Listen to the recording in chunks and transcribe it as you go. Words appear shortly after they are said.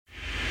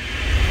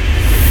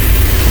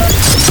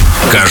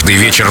Каждый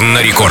вечер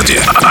на рекорде.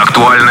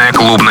 Актуальная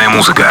клубная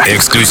музыка,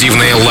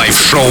 эксклюзивные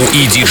лайв-шоу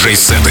и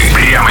диджей-сеты.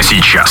 Прямо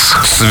сейчас.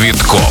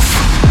 Цветкоff.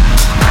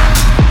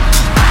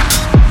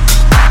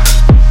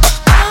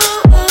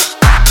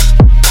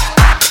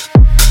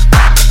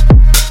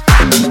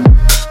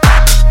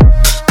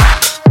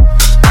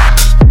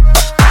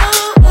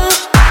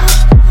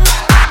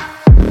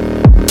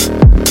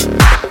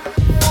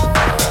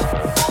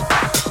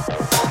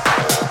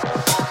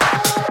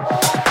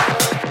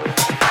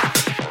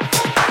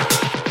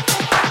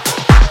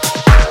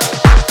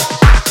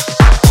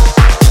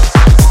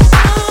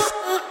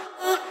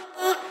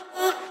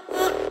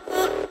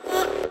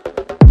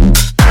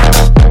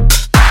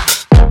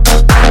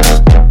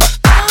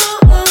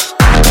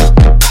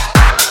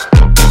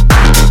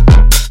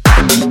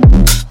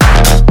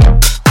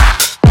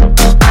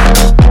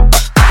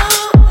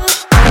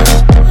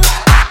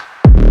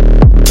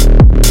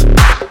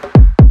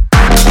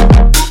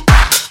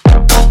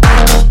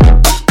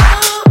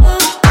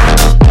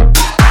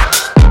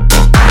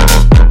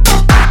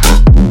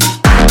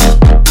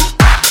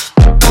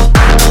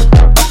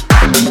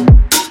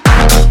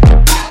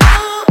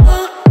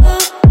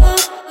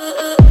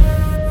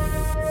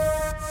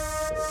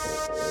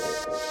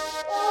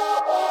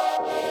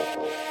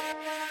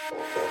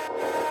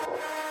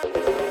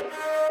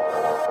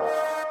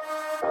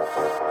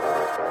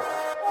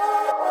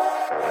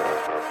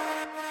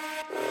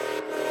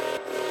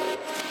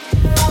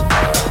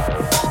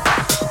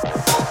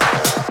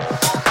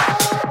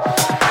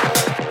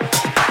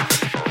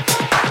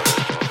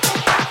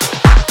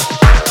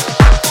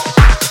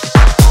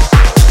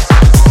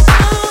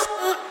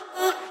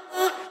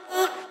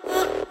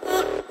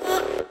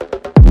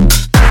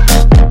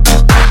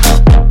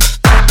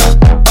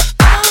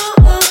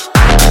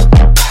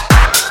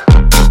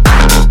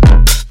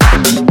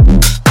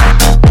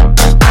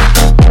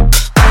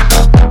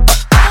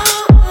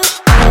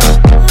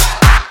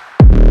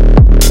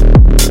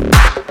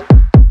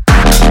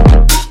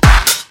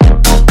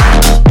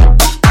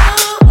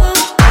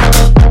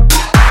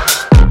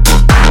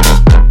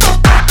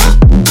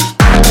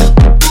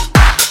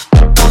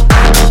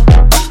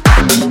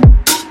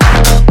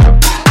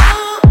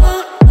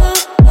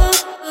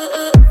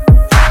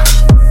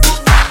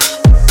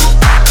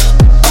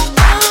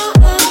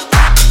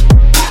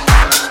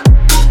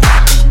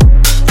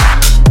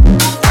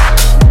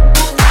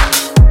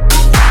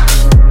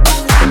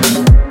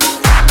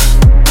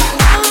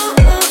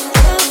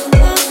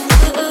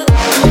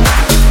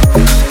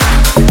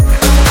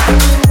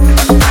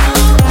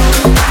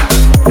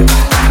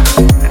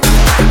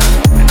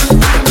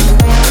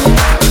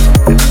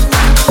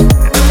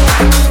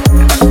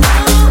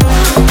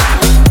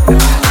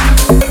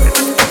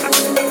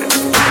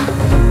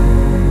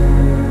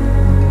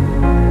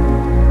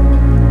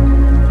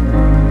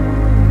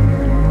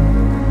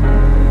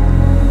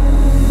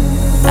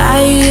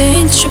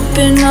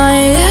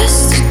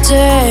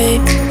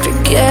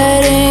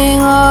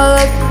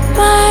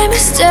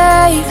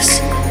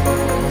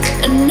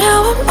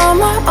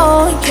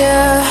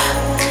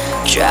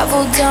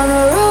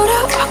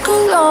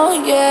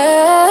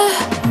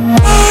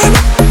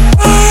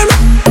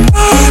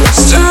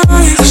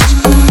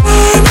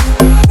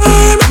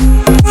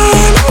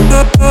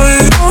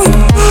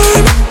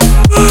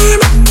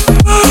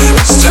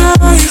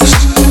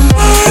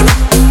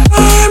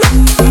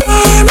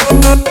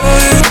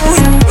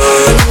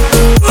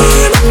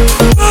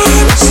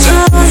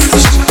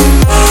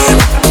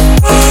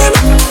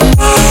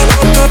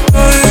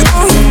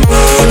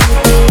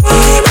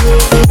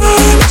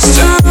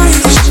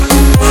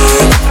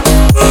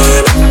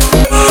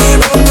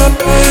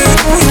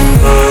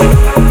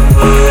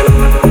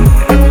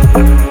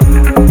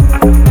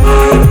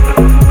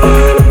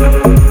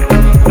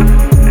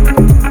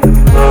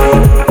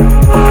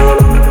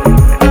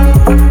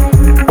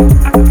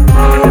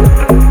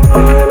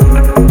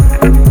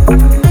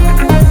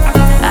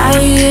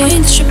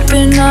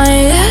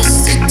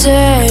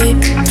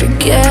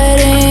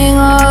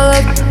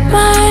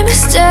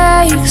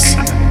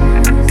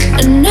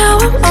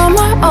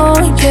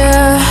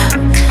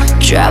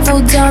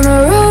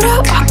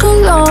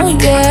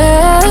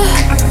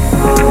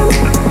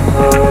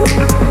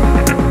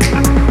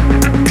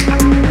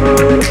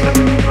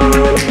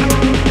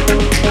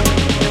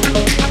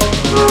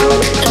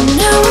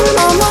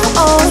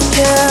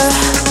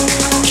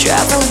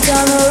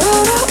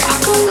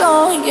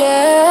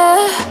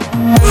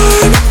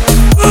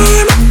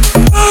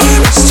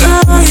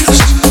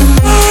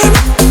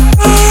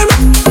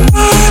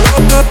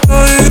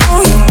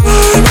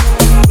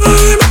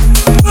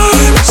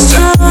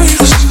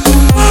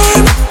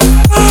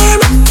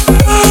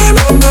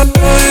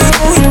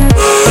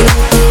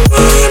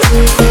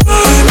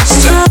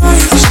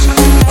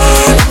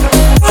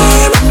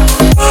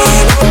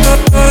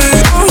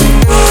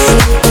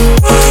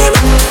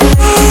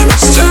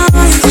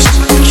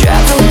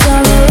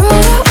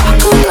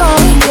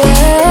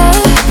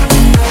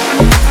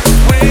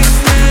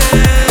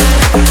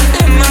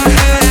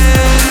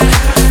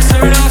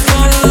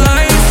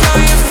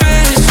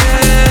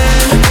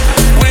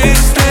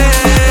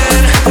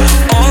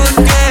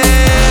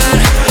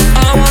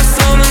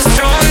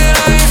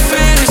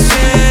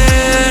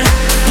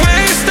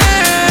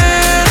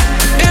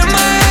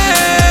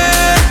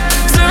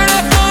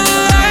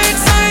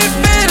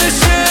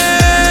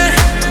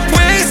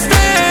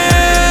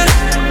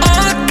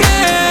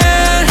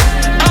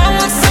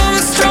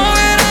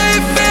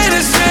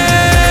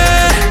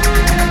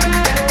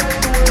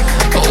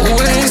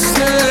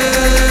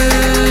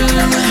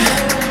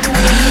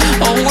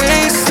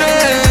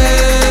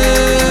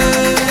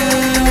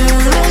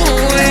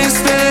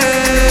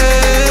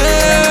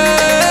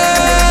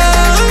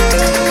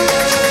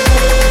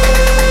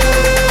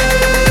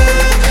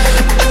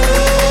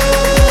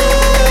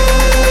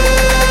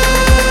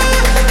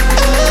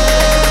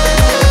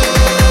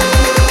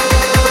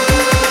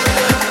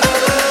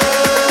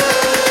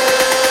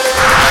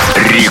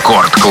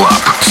 Club.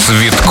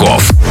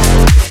 Цветкоff.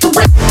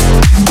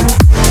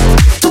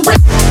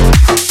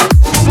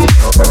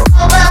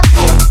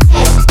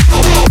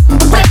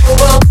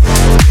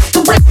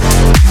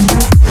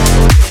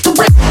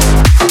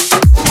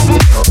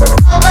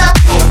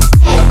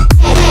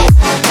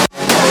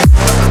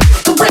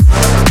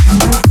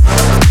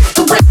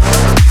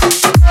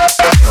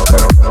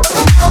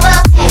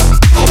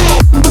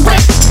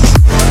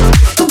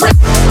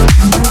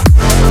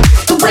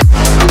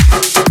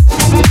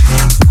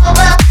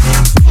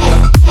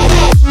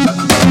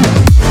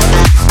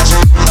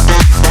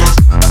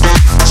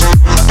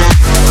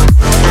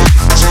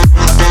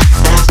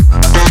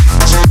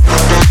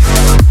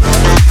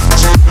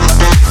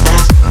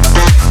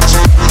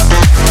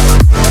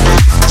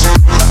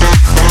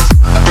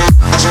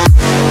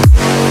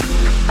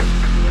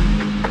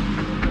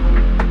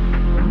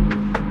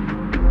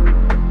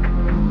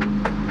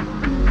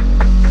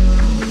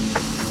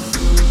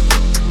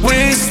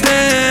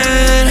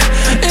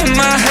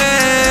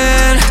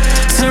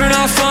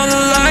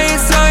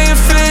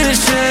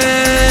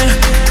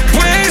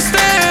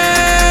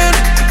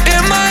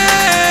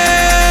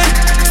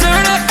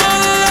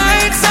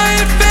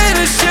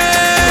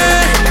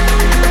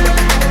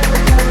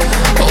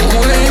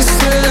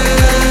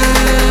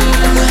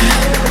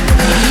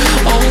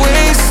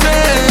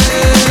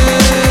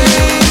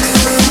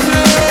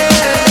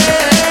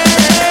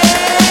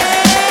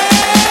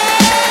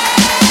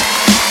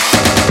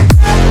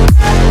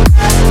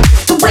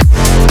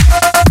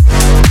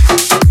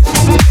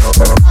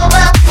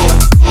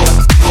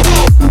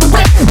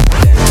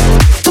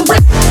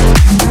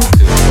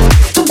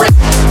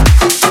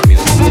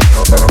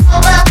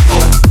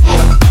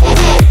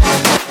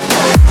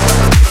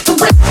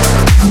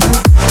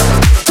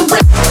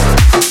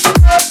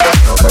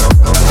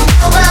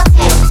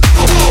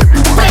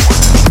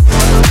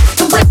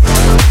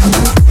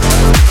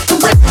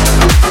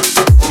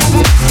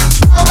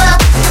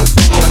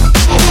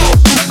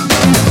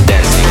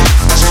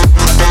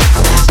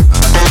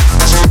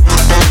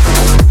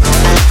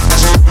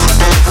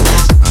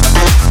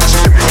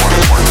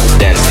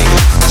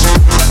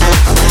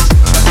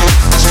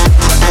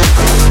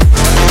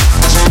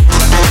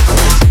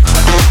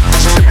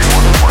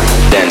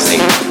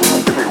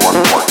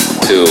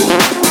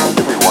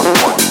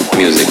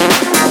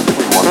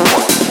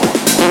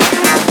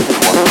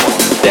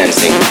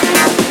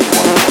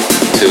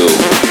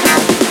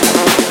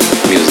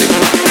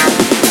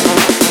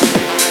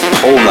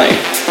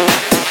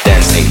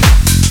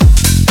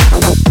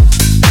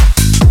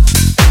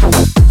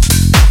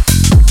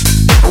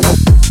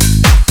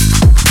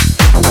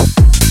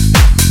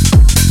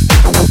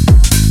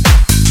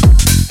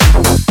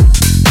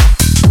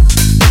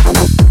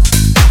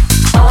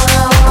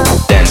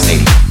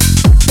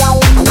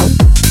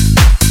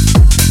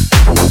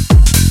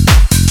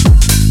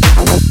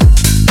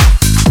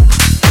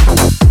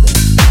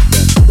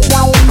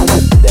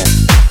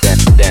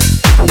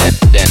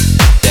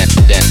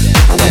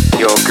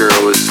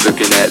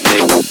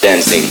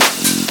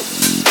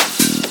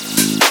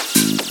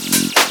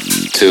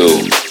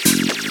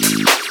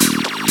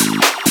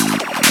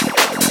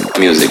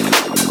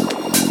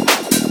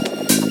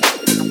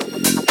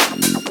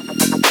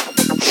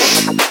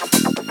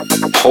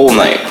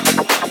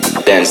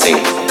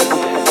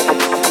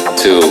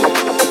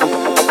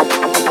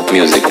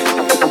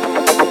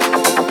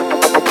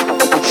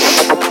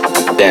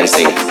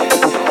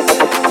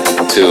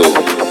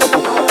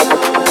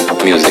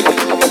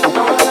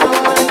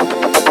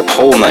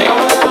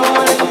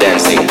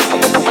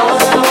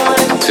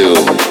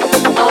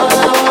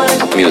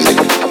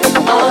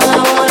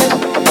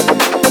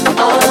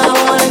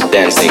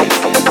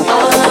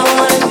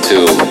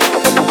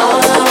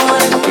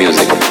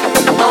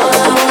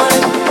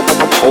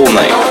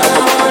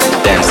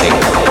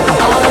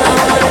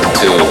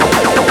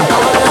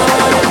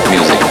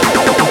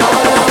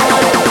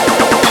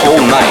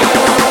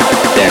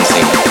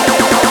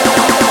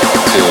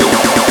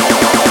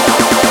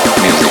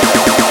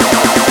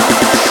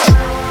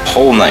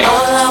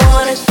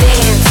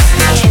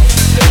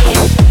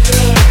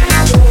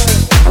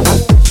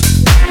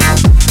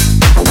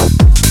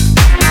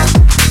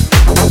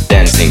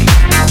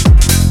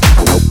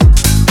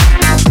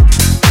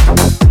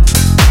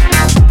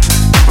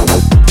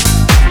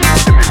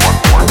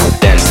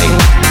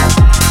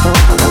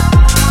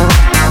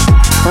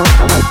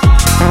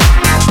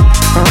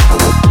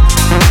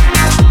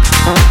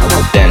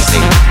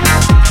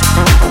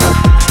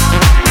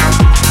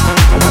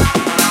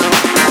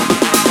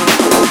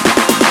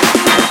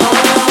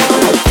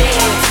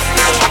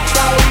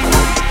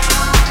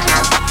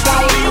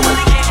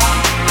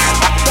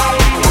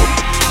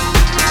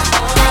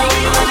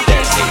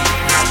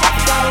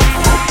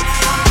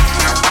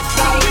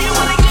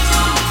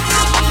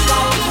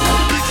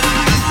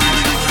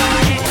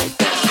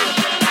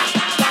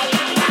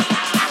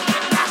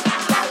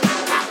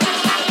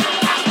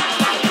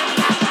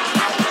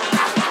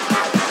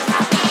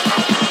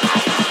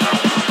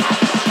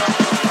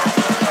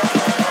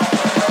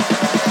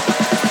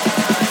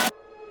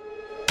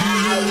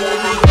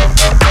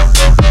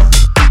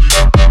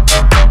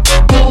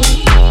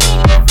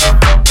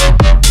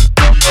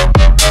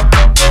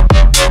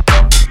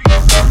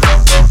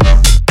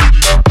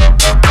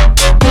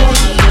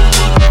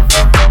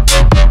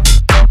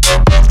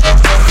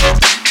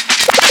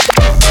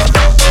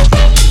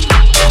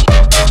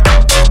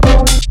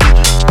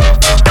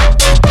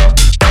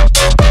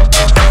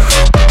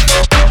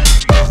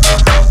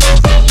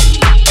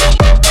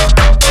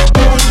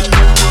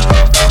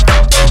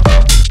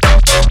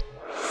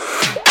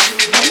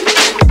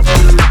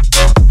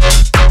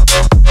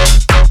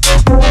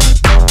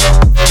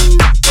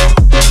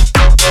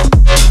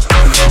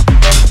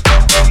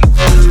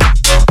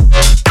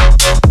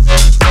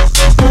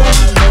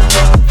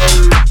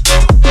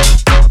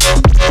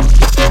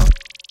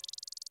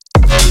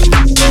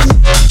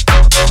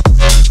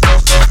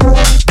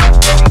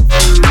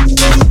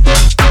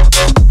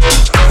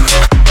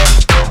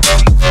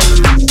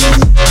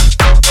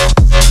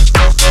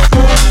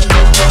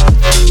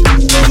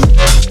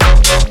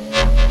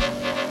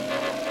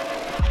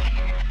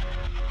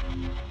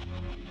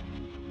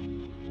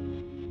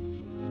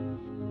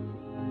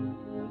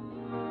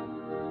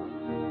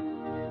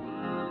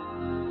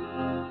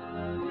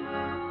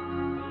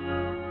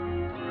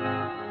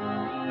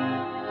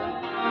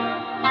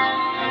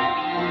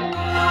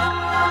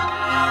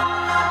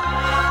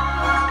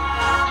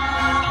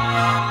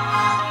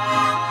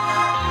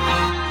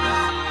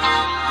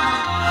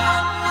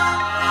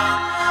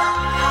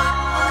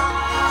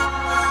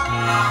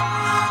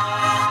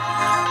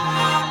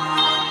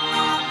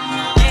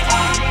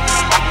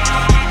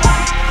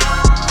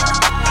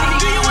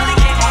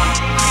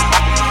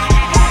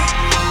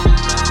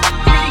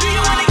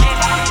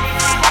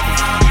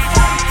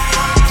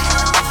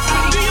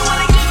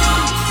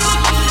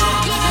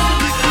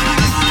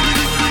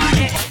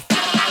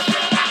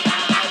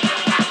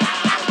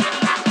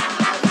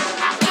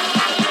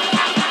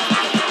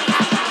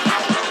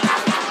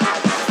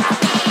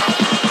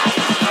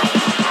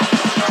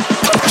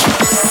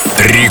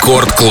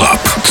 Рекорд Клаб.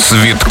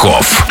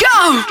 Цветкоff.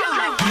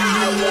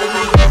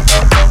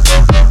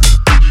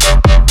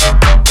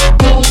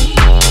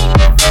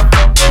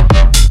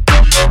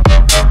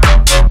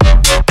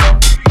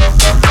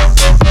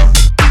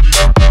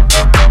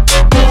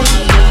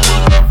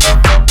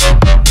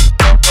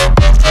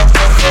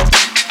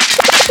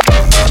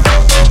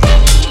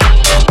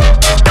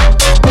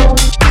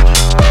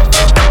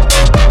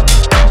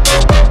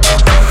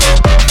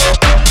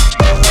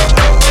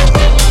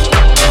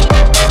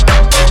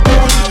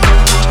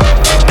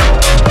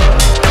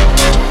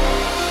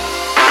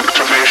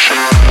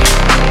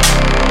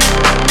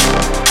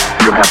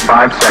 You have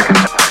 5 seconds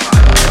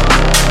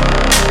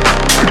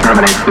to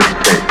terminate this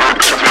tape.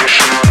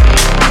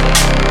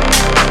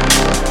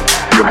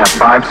 You have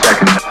 5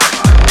 seconds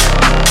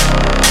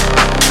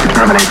to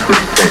terminate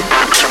this tape.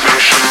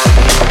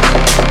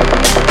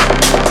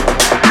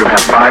 You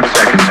have 5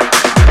 seconds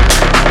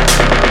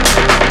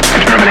to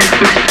terminate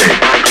this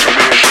tape.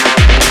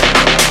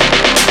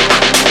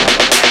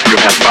 You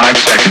have 5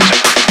 seconds.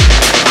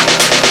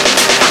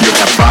 You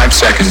have 5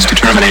 seconds to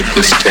terminate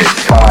this tape.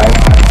 5,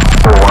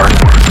 4,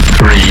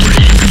 3,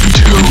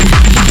 2,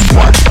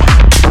 1.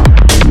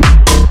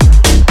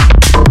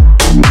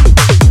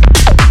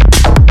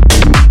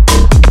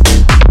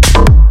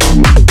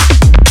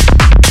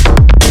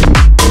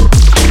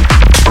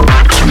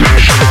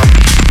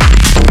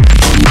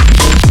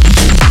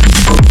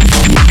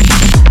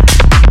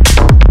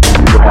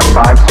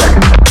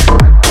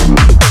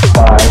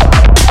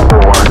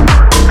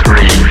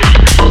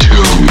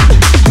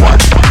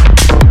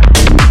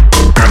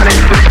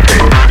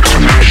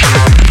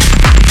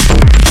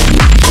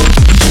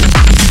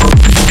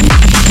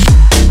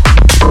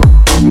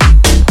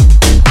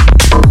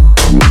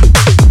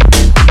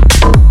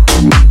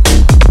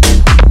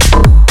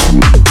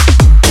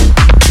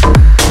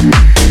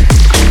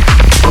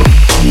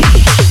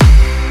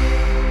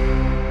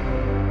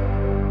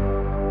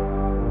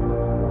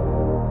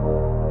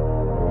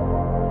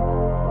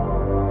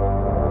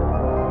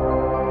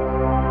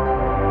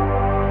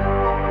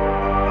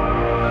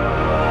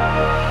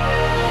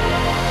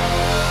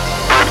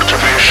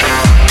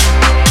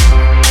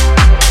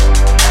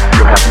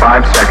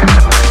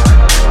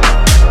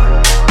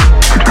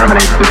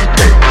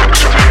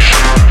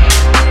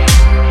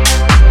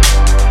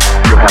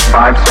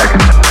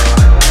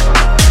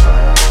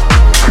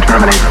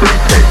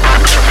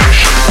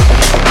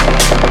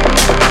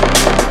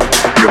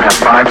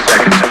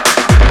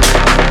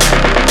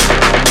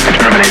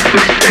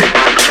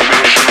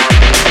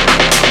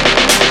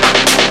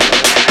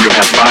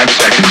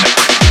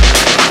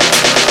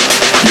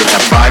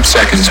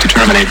 Seconds to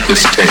terminate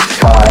this tape.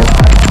 5,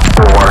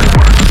 4,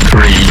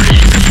 3,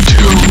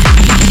 2,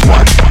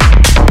 1.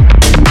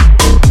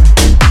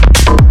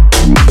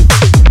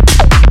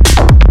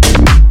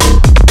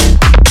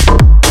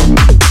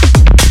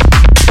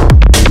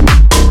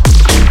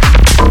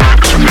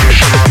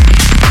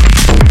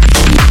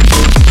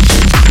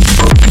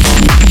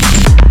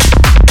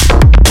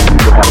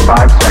 You have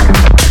 5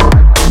 seconds.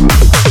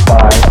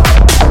 5,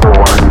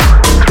 4,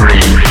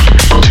 3,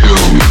 2,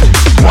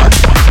 1.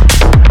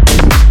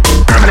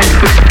 Terminate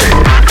this tape.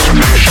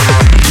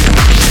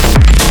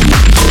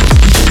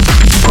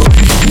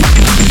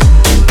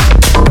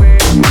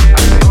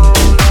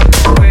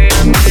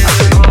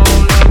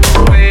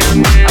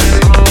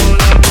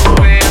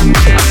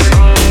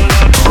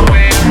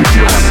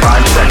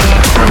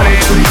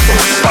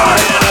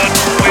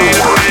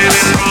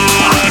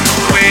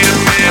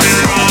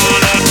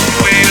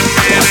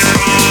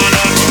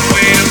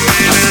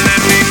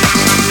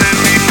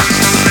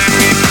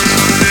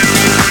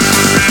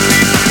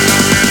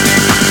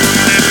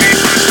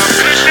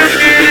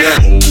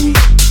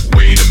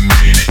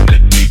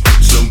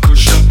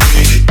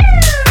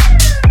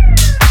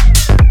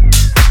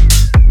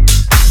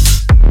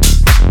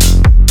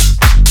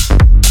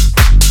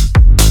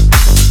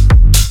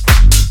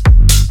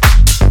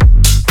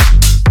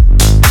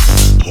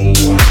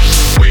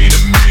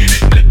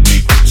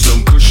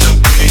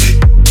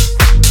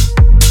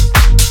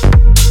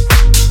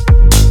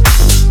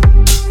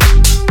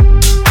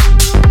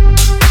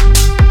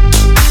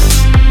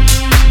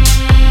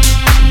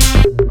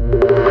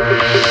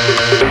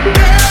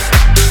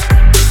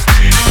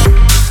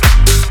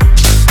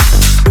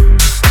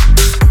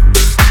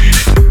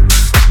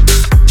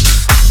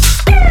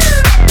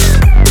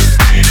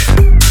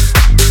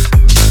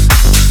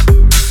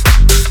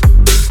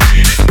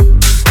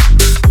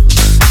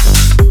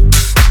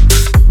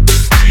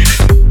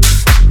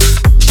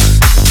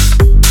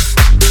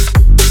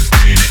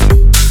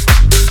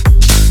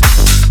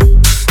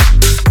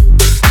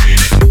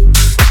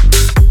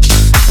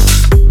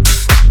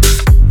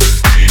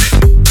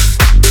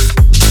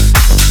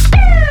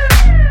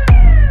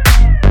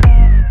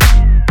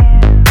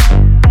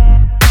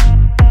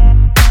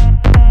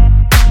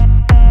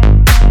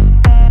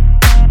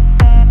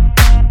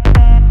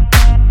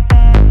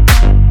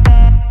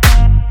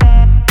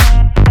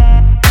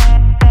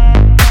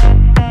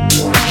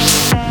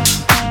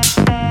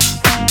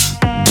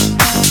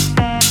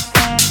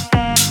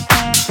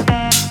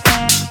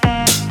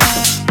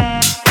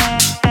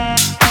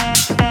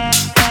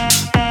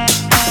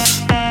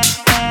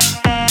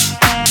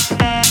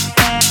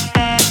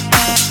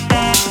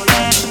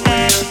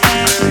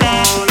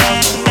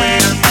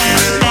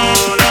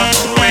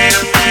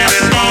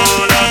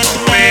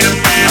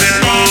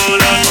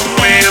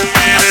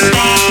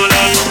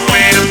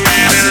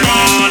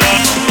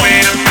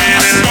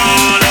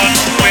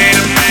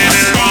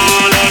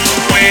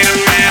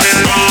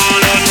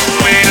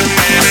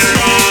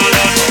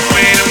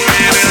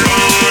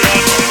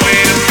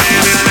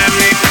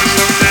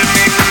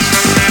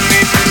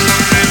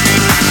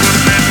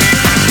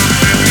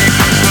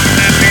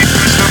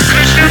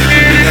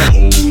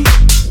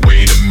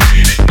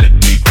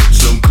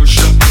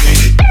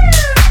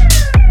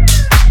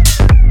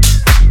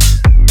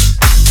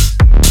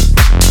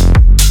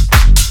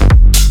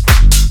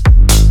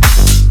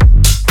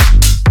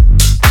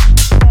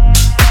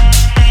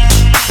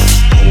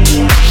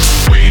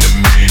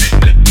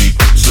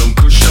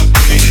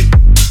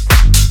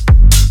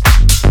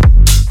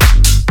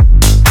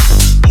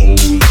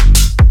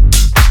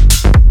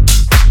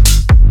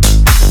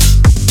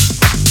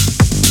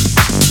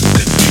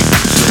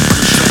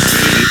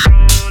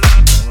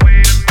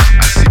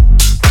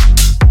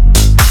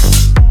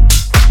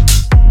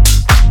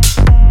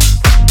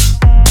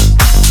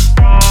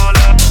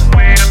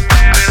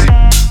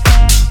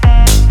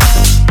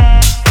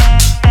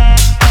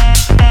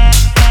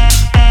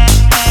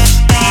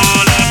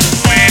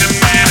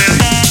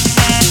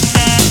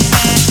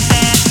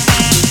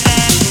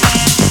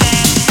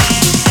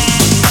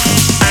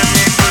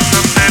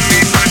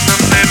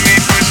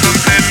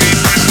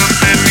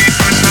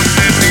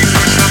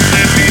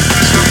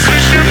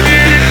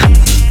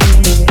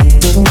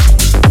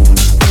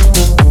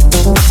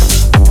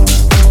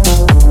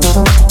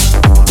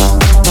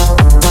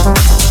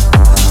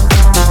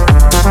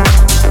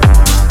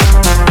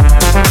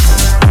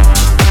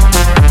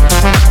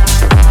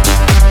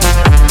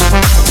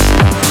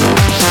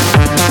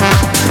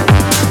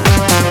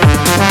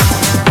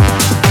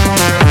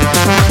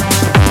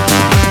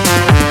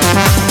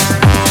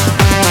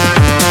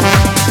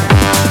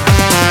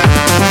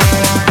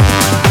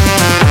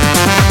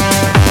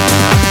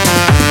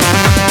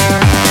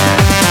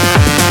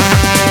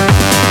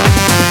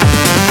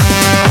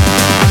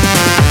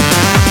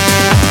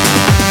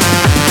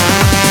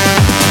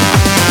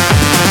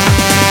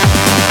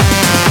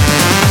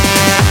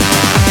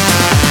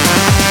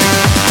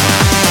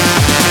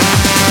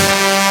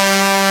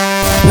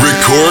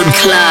 Record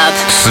Club.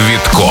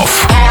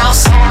 Цветкоff.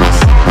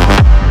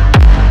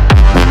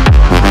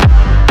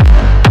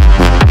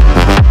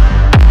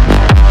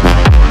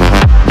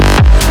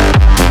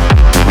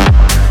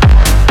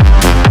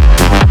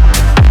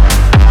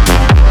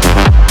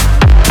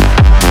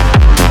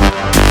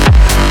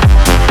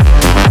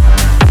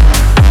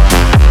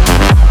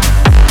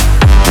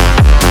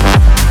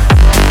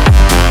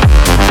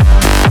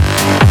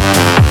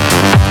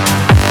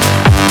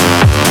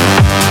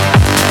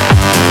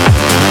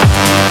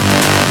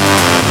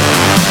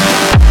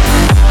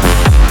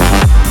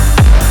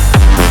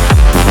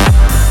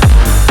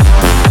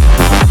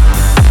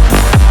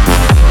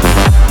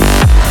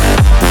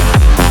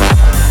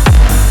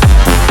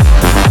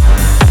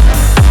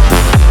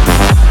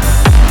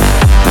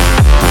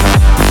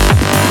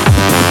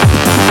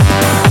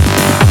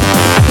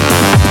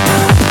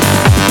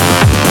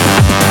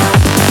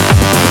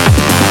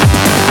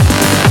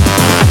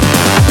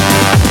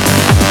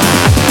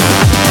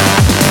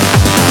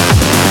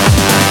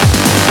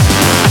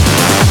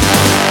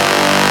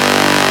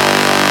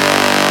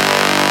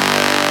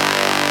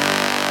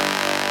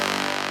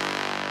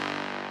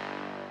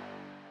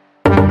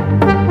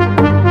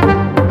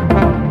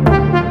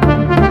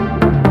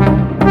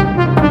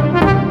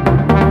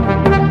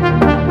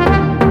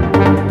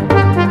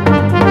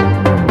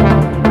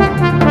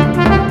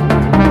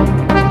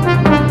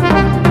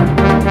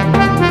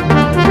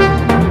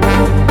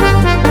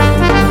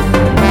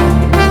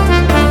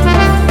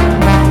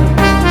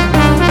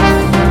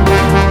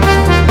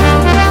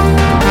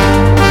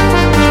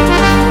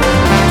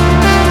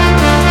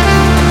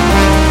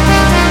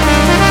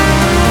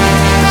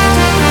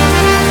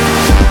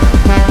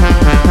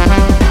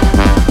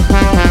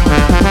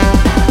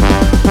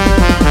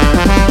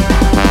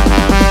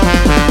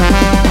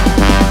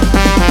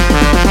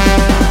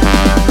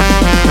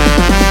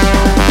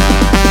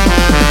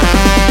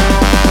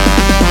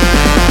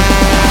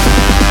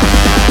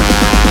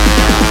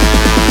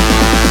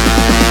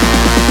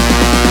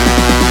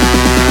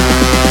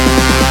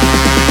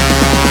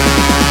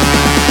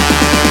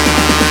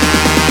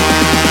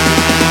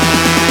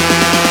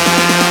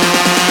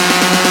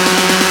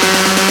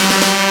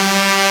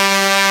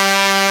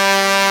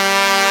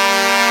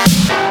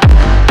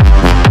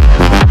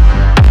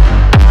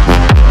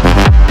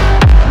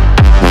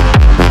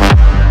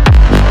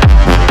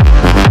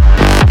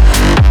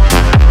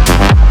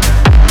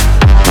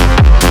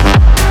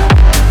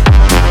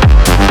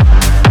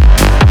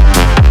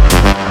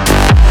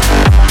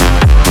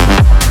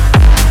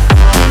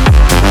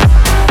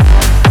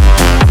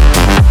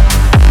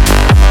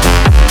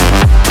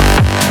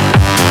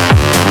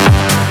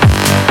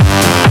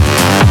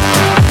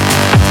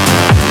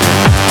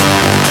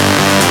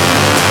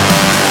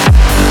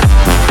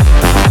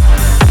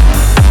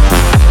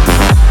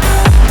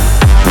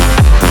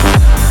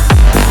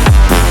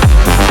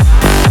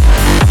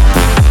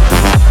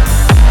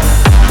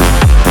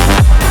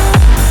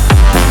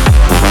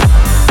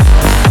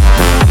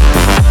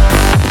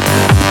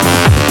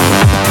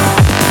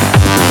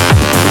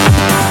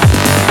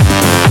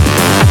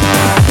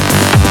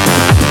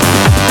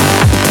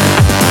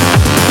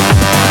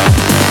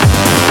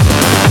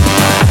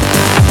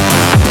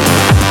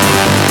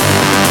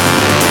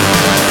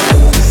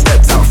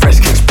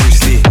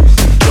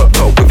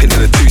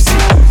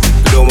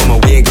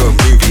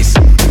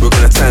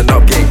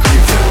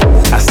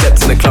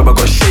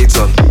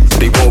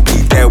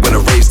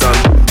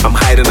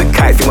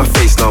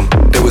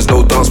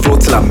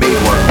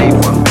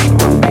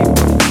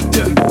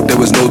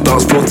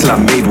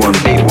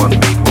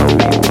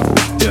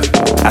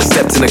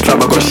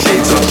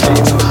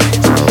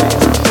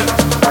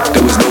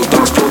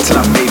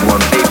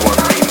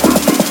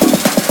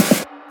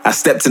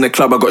 Stepped in the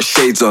club, I got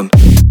shades on.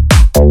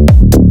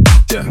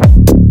 Yeah.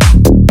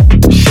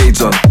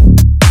 Shades on.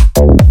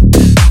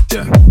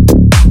 Yeah.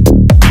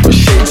 Got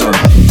shades on.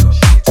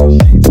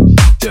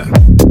 Yeah.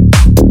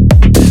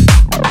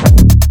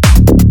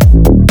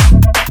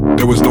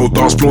 There was no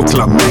dance floor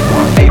till I made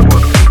one.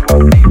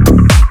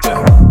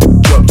 Yeah.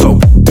 Drop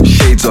top,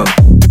 shades on.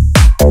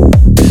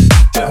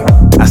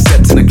 Yeah. I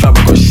stepped in the club, I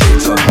got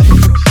shades on.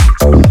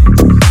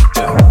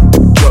 Yeah.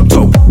 Drop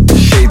top,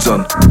 shades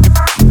on.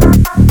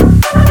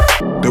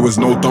 There was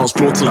no dance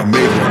floor till I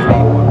made one.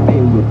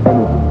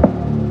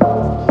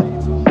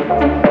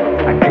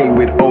 I came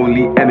with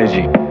only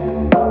energy.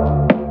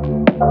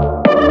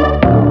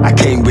 I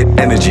came with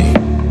energy.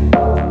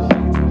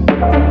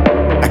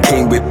 I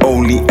came with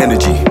only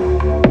energy.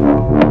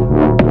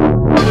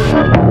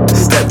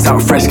 Stepped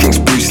out fresh kicks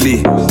Bruce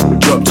Lee.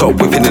 Drop top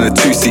whipping in a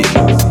two-seat.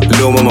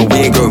 Little mama, we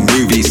ain't going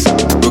movies.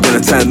 We're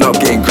gonna turn up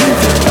getting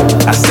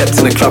groovy. I stepped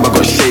in the club, I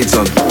got shades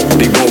on.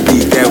 They won't be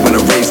there when the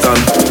rave's done.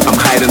 I'm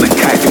hiding a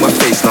kite in my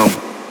face now.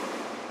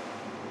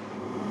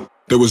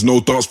 There was no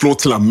dance floor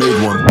till I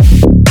made one.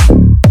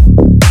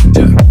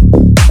 Yeah.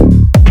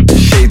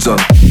 Shades on.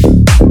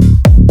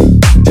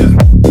 Yeah.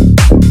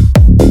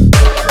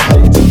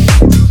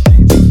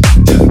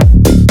 Yeah.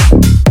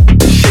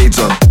 Shades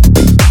on.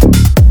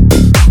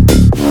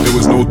 There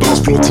was no dance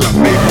floor till I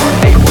made one.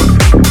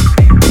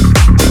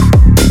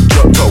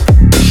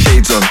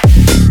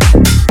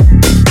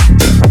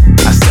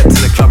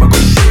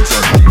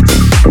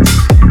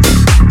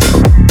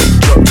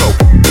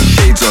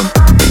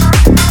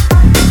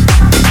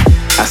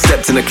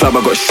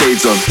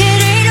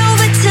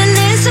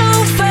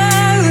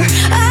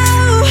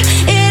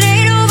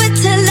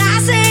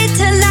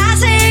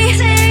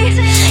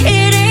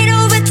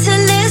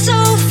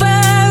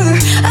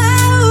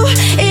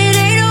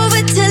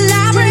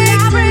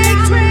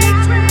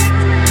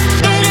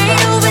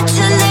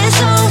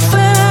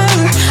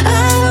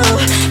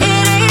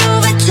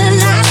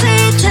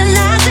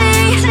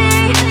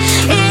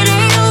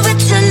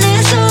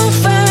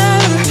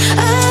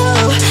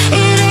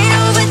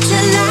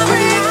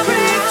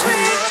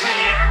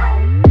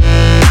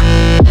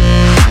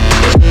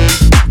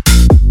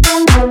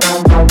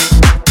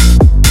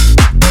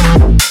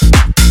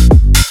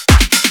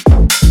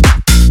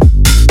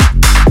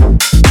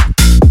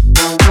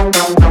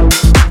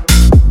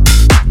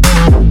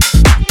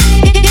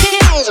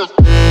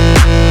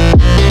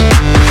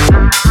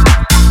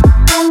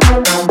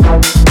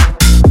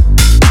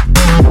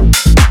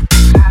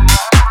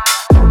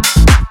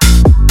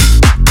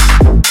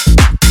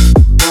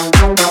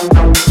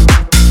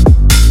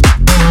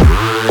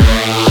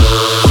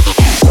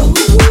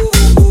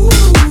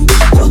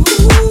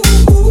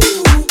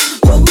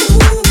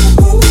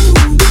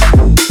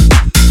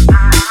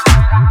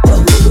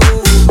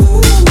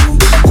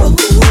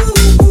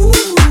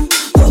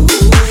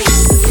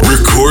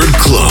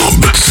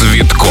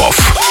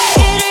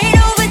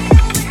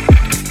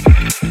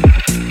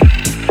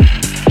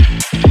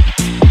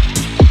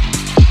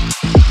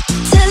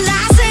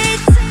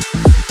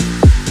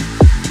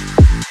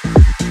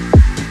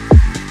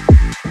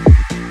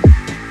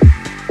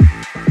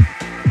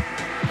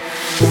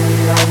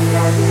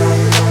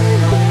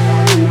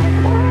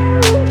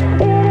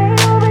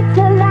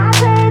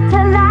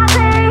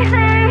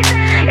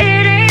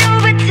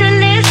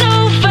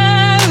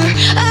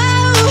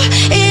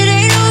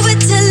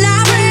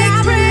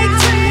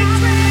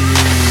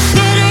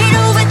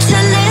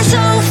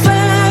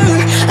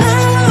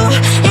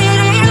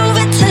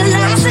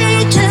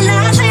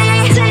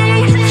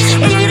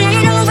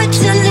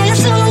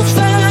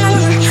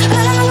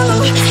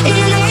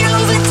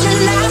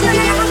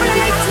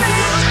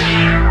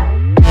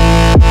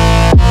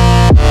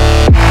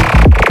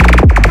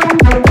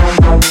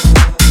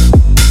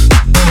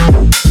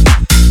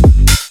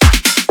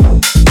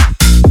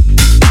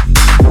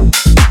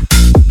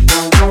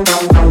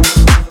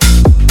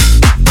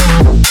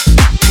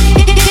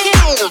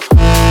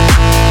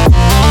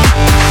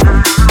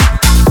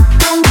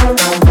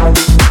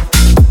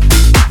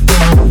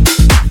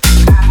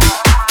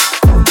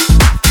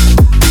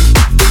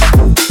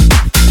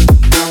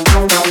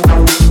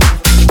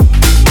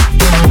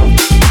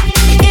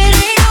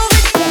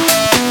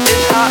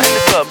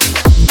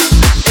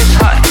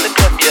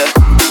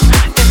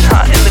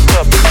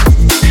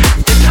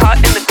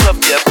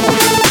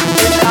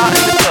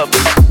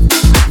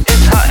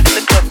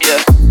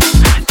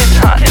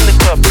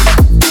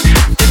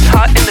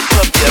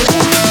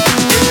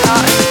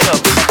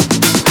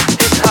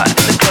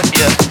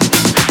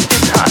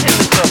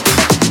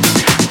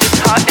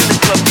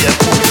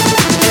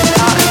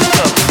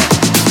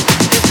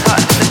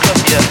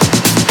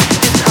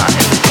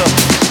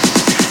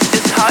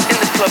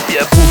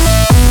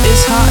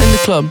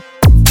 club.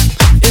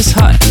 It's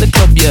hot in the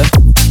club, yeah.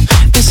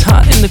 It's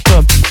hot in the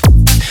club.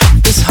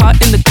 It's hot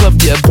in the club,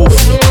 yeah. Boof.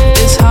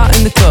 It's hot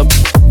in the club.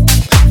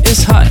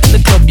 It's hot in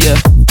the club, yeah.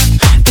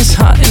 It's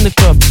hot in the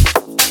club.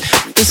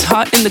 It's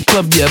hot in the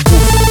club, yeah.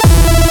 Boof.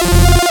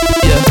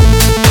 Yeah.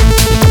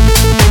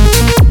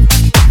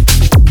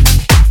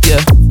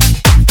 Yeah.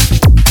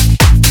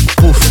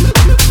 Boof.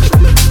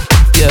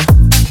 Yeah.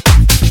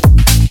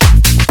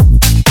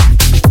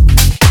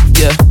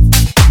 Yeah.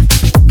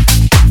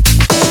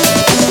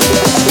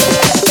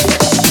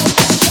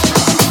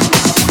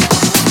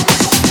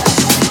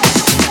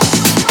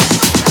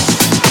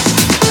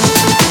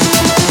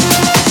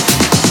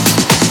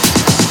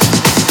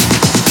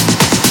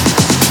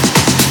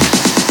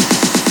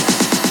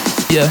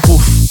 Yeah,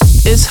 oof.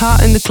 It's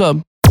hot in the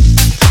club.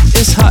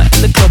 It's hot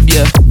in the club,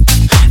 yeah.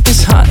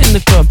 It's hot in the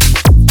club.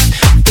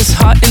 It's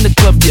hot in the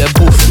club, yeah.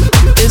 Boof.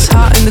 It's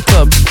hot in the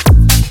club.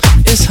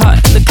 It's hot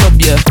in the club,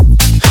 yeah.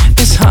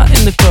 It's hot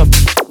in the club.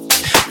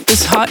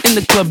 It's hot in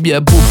the club, yeah.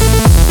 Boof.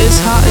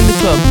 It's hot in the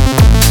club.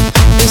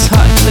 It's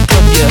hot in the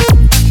club, yeah.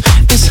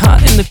 It's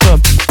hot in the club.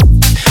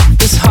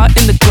 It's hot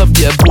in the club,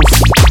 yeah. Boof.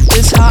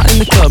 It's hot in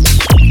the club.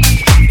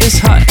 It's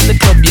hot in the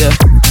club, yeah.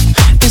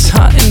 It's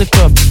hot in the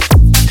club.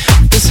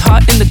 It's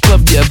hot in the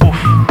club, yeah, boy.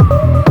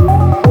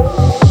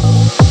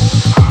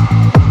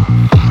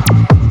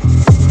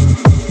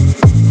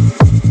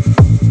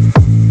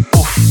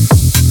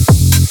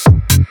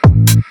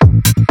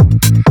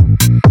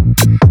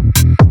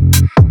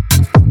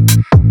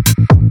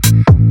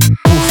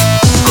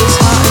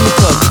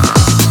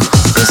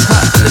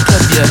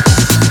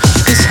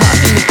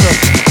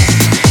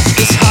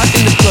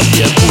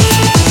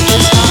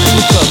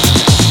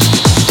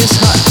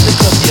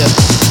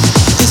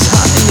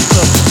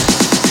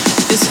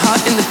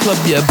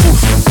 Yeah,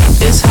 boof.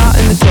 It's hot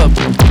in the club.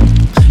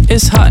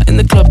 It's hot in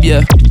the club,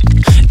 yeah.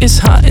 It's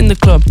hot in the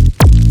club.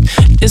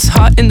 It's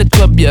hot in the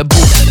club, yeah,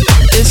 boof.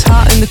 It's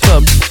hot in the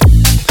club.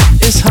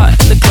 It's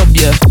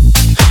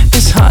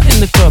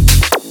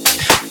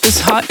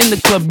hot in the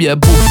club, yeah,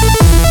 boof.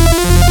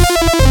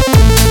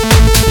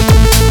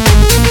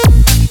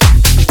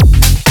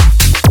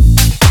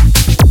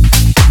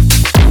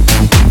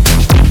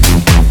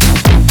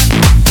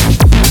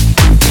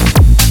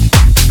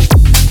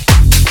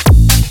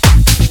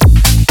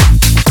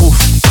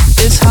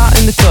 It's hot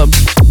in the club.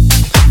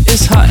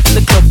 It's hot in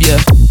the club, yeah.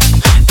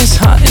 It's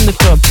hot in the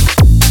club.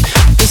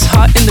 It's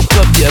hot in the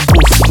club, yeah.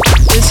 Boof.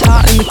 It's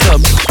hot in the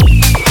club.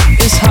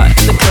 It's hot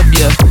in the club,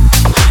 yeah.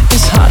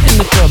 It's hot in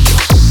the club.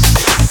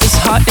 It's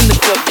hot in the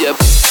club, yeah.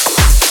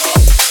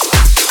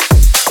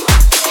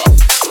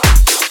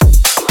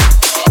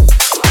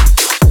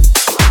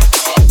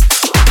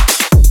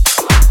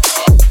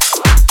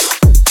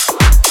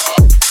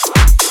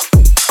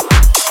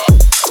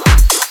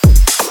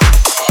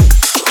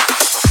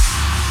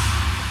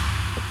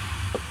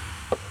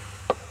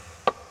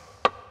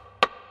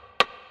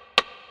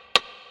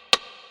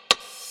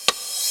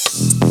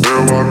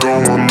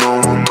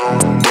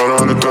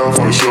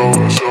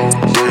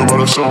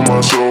 On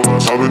my soul,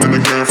 I've been in the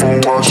game for a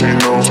while, she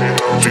knows.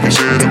 She can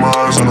see it in my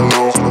eyes on the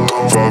low.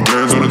 5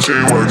 bands on the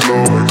chain, white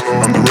glow.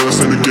 I'm the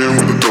realest in the game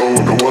with the dough.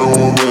 Got what I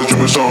want, but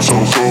drippin' so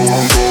cold. I'm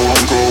cold,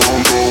 I'm cold,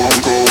 I'm cold,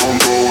 I'm cold, I'm cold,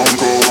 I'm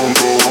cold, I'm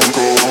cold, I'm cold, I'm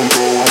cold,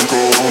 I'm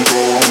cold, I'm cold, I'm cold, I'm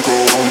cold, I'm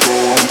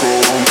cold, I'm cold, I'm cold,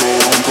 I'm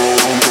cold, I'm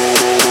cold.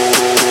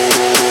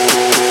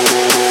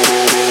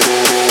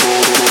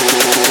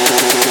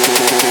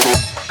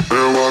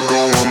 Here I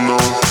go, I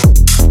know.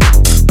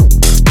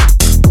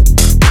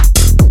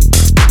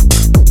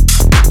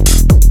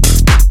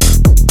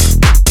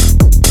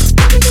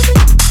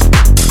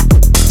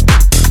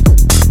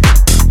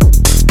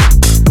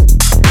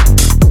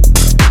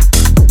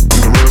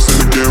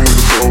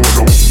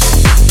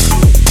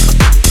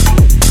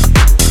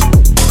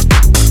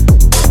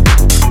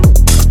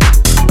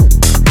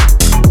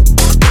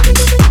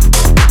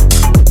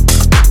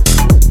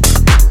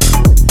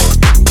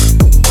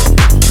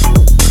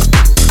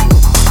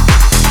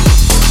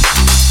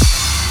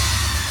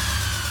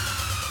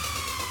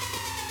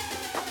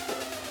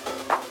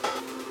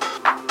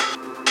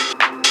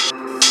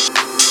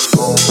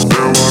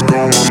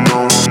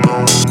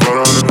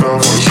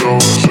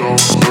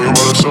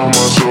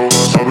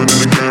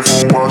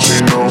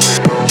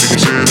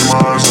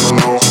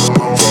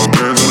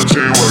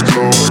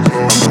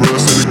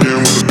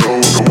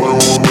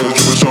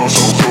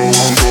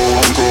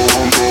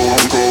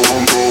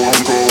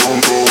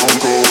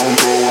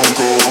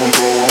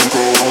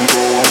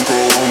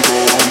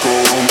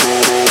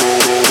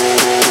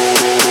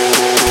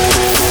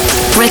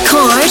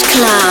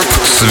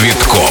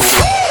 Цветкоff.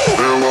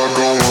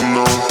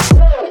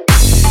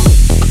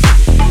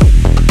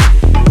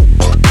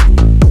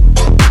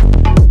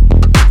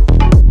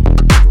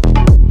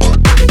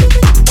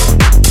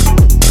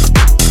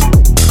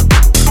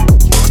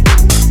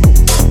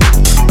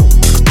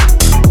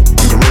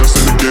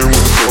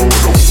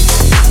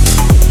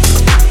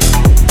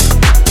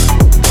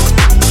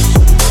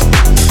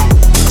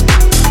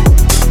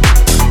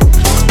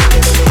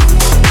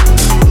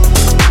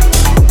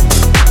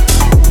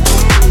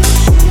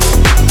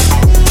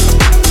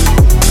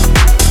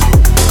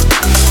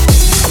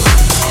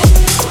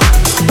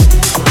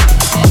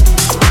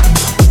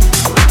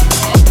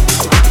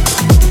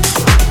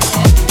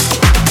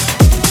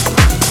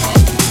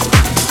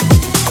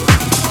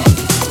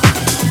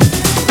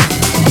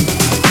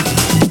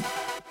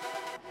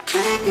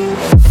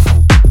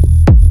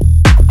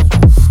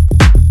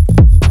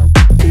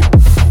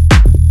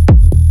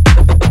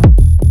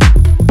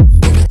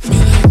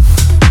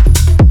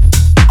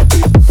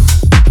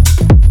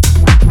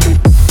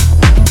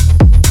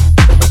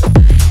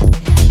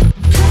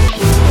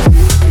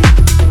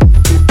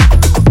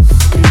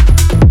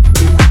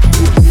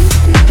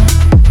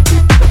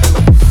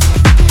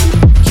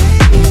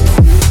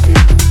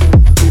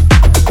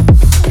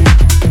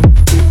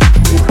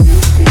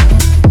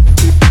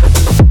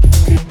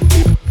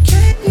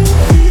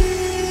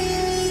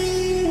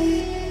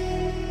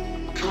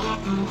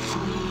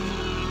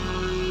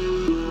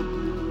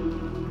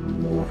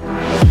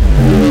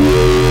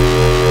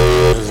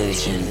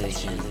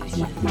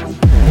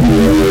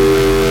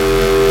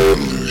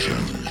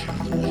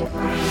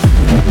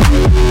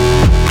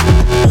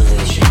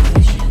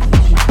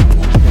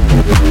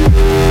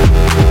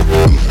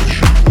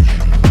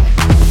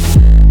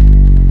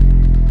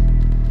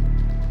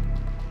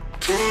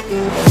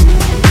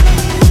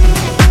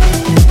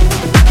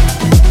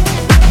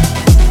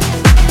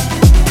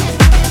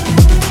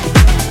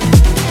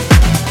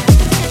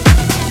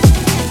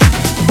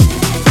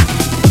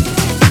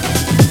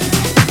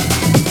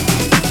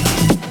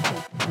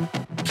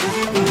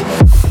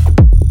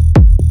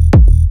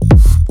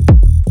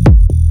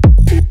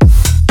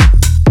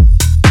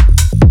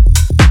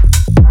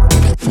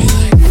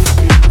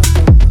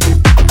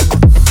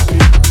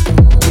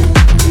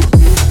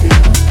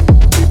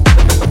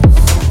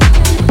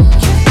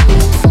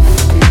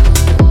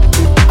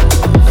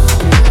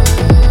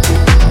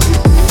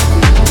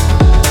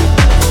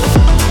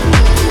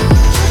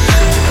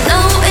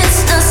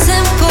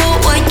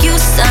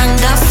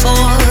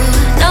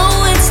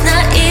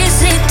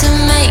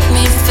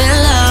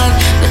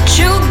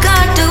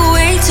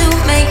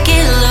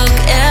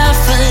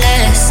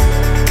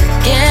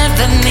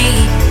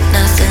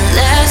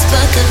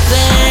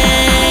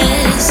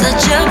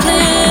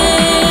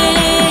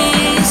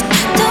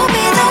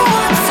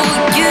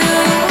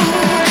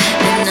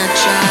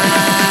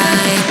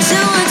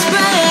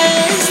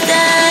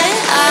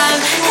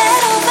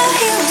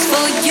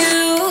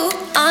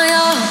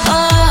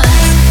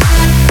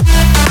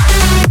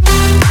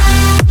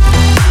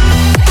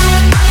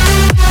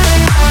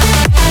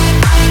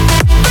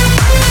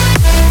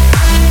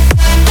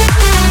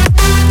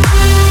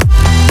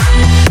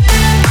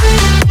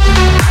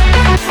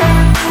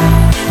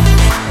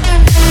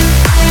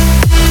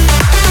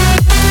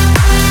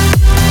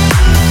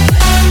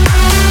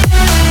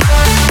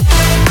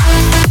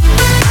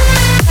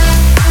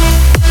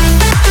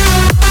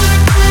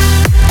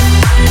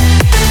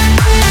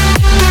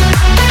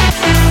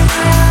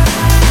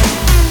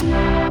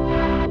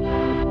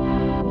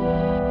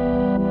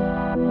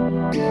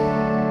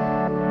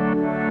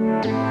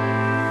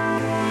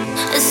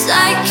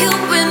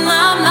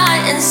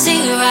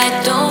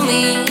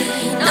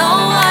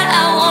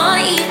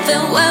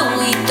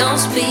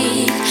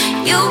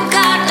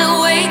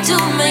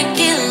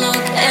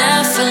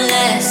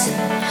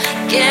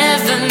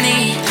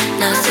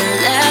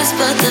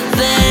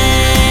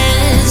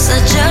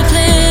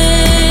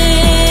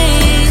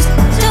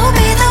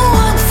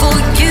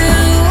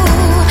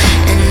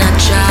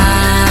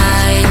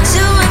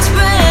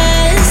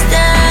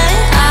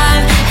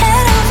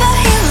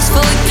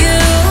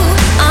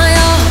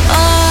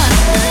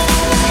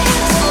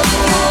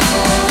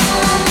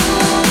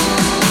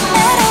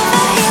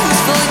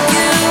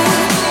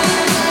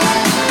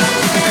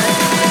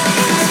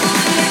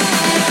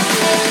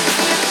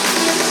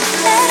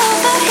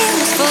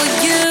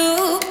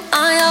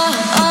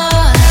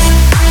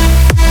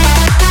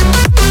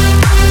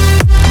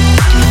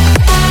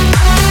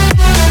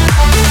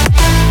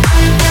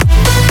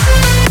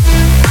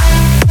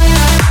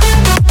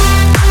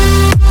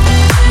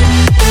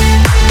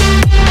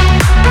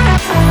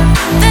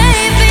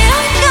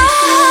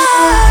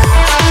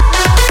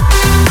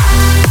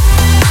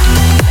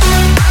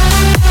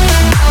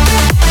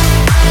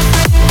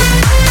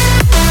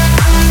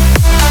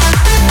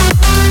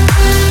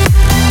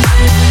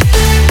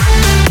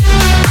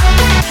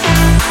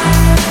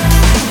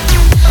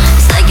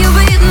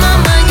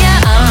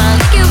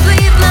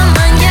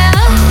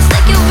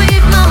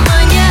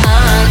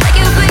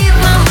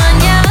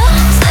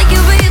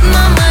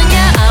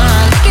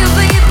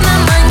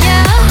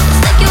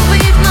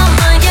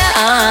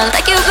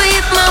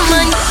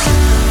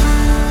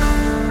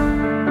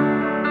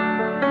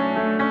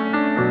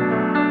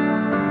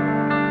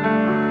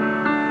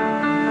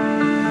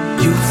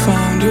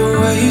 found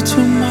your way to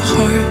my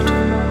heart.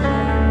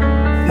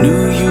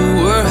 Knew you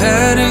were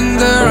heading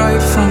there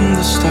right from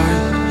the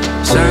start.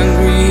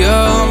 Sangria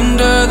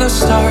under the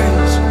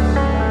stars,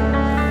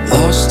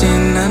 lost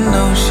in an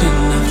ocean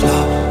of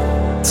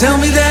love. Tell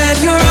me that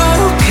you're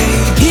okay,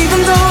 even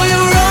though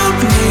you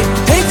wrote me.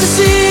 Hate to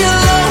see you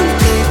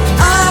lonely,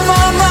 I'm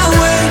on my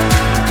way.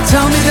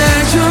 Tell me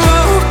that you're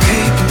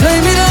okay,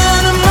 blame it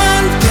on a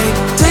Monday.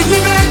 Take me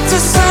back to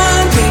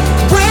Sunday,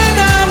 when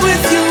I'm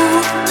with you.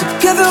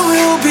 Together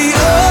we'll be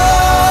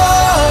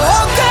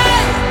okay.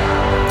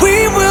 We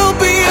will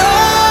be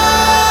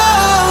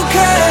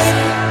okay.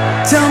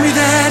 Tell me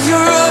that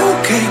you're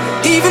okay,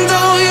 even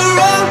though you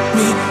wrote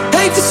me.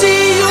 Hate to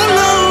see you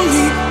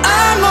lonely,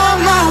 I'm on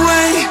my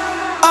way.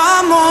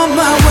 I'm on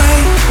my way.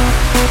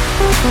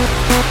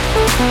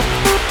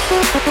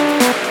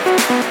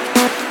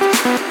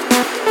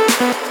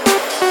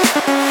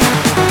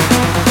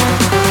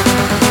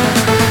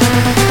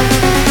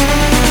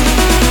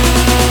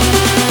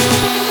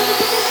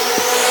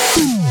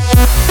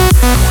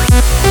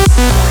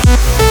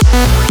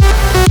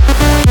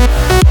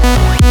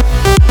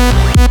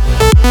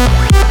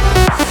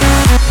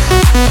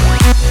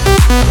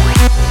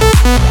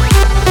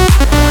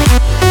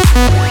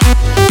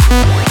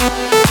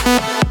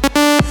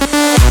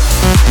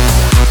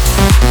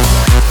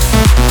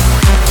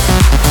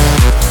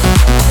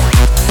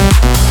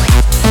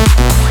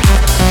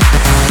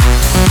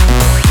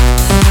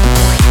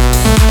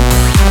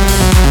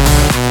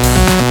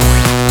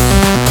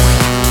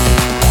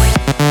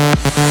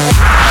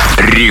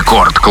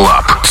 Рекорд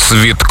Клаб.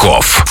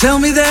 Цветкоff. Tell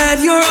me that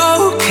you're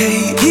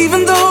okay,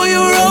 even though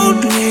you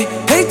wrote me.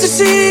 Hate to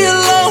see you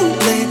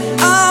lonely,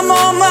 I'm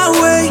on my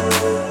way.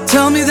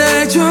 Tell me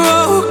that you're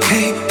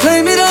okay,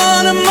 blame it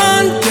on a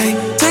Monday.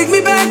 Take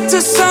me back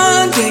to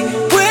Sunday,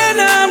 when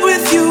I'm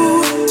with you.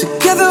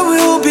 Together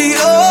we'll be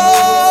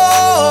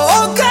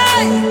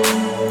okay.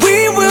 We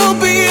will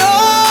be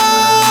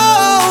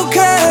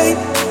okay.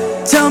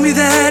 Tell me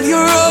that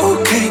you're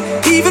okay,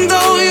 even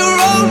though you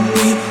wrote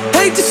me.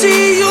 Hate to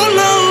see you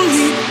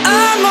lonely,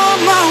 I'm on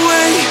my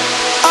way.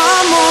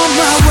 I'm on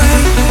my way.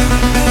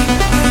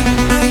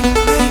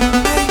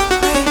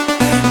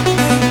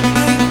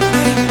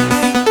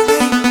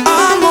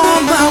 I'm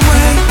on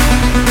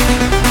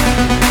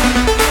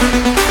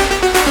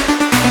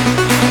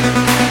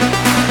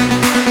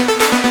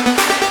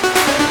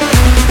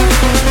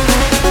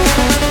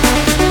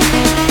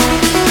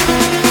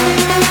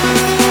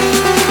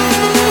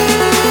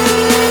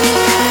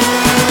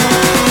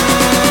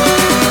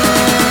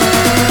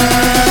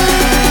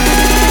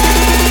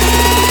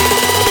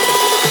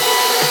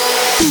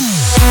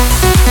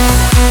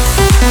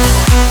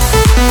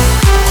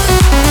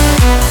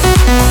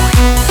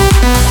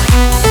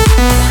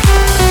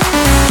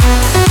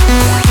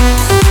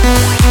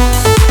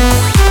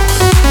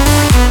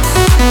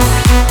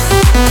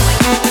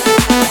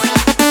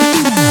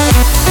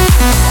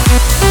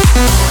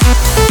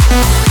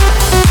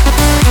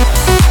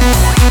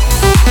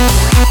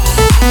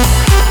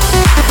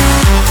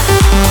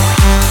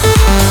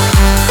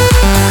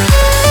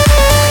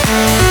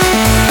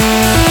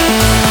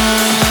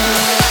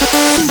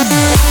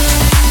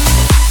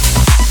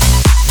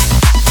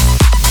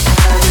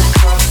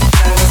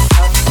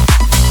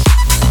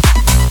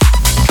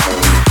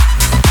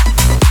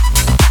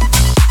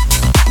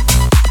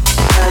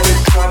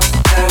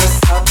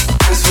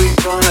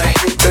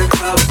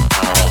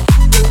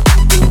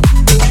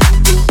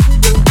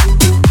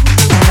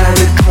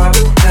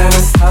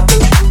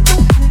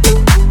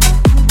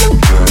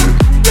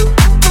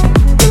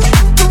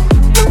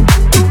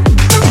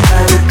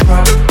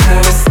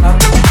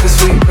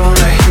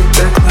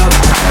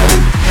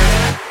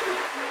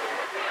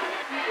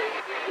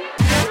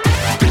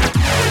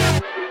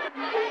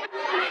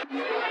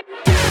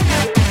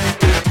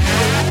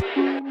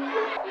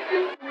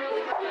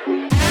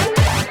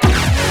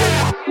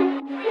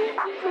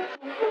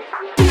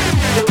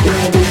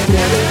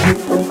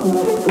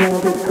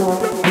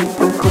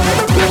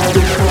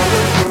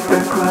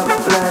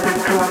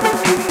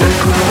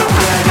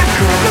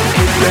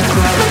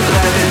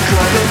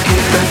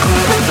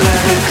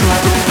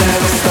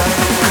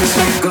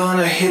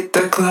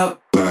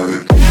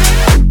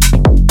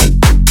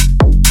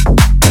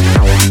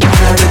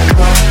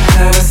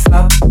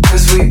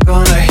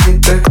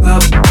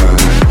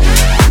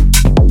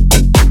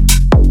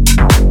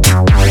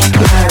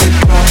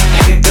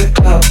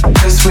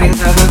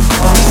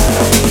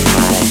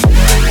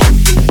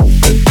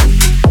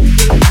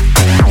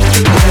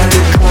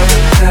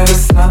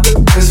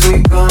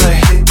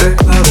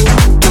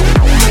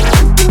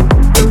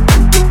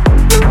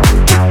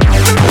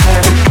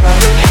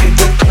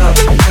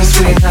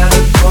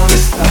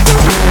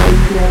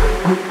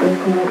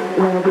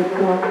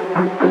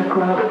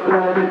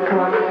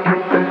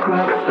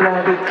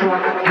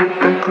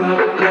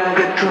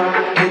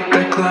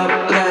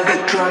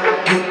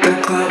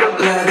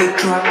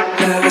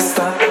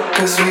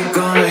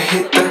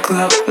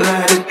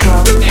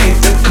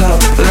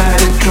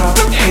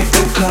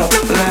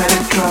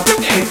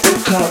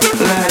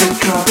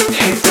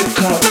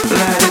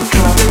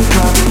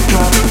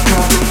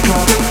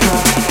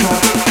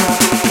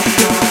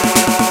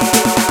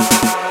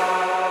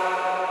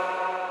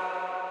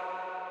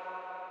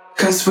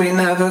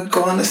never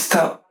gonna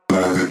stop.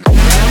 Never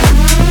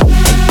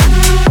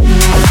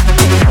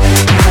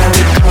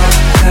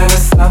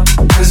stop,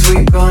 cause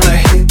we gonna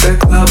hit the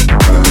club.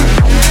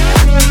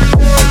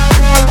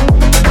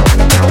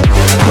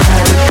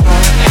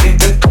 Hit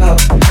the club,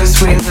 cause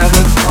we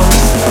never gonna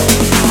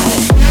stop.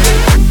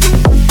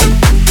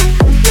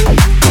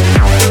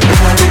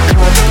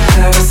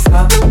 Never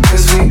stop,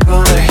 cause we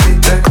gonna hit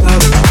the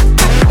club.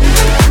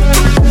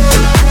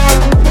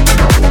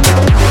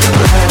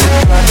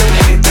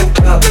 Hit the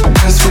club,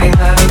 cause we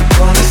never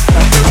gonna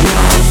stop.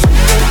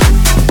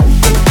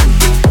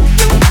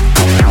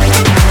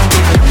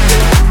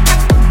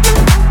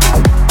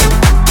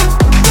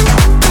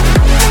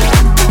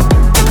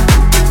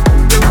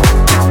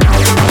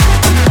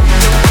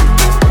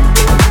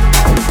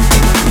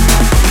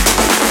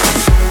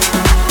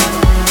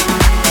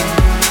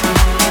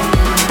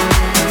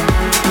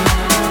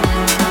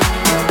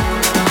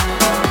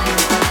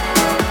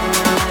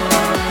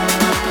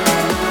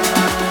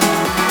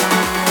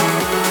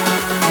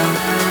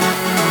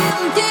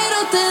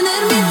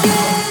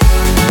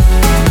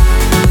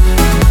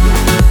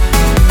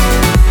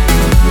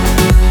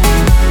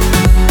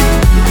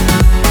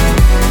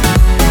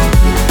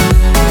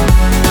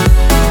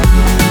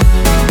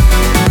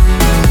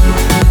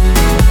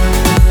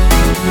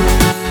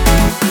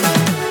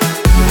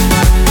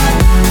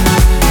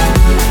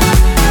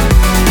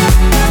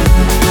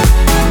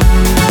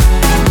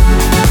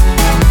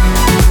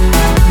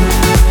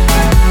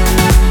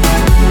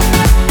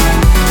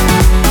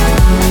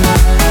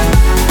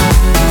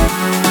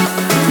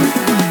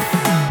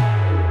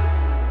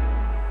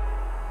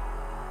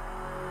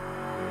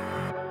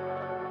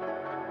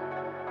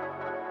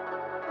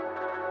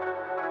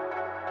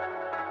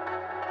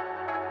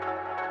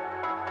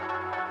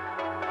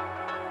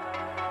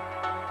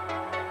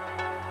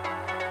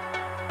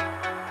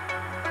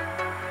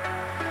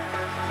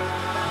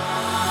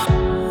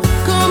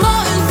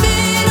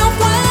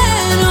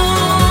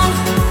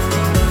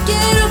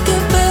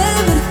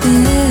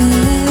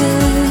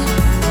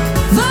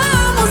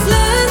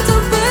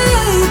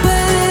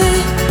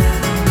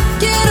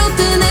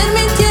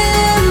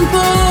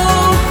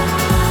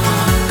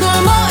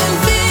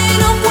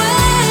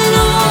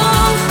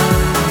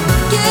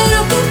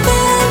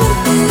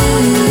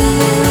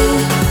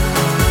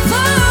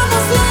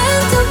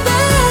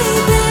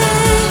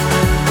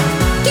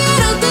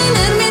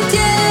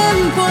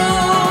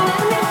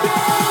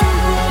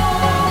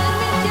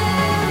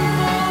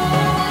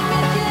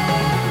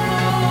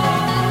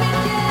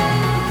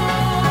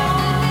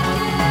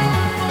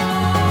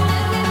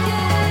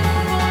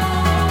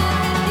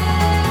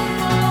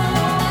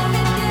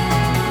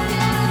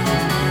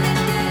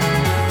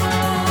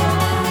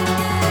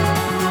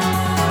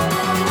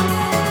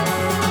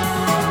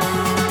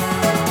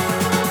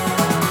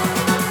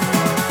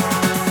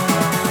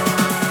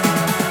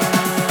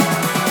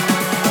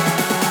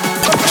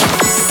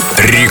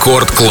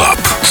 Рекорд Клаб.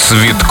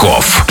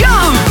 Цветкоff.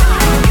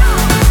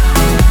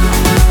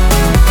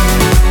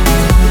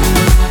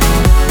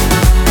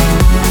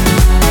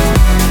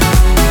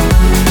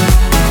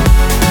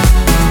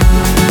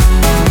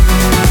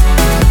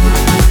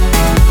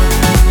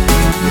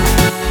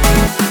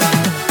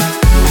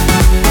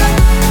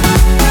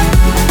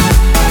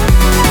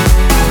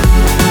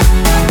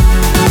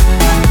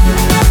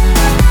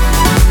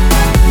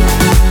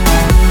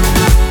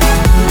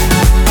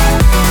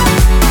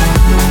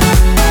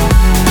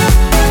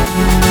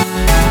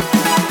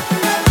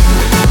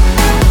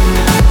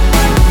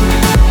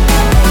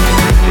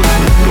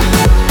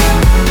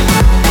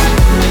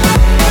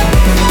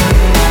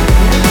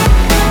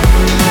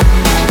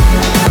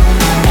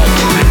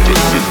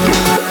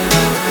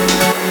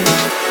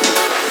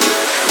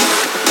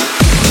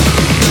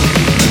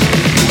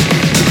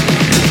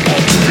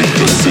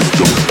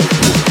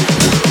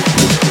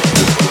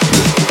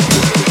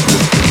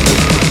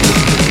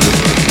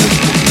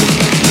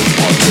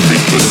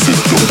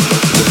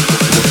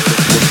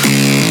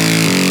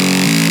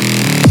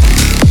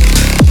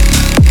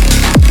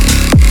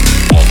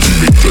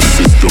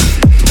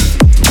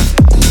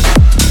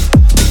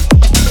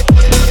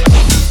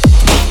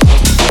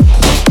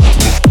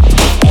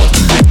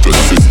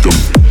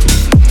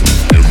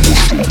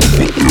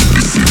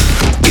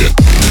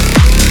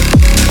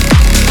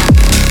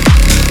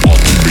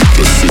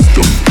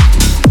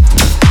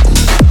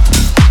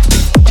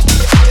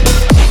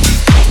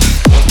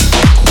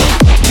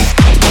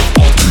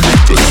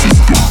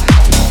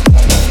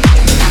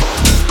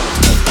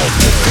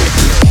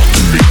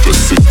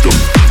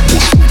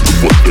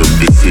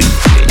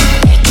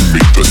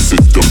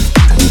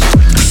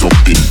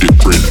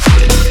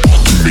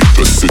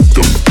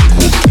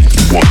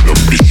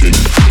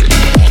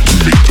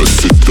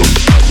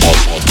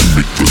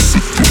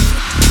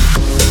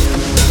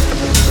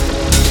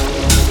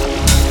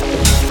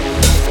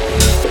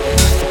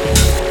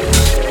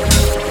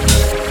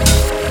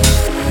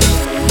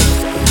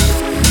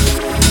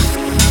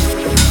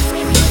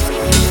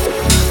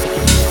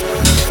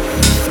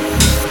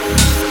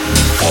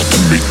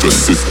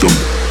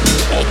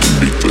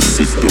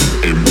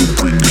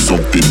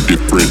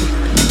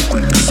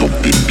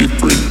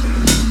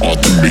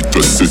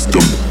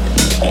 system.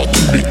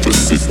 Automate the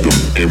system,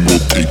 and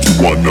we'll take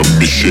you on a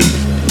mission.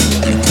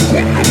 Take you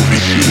on a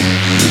mission.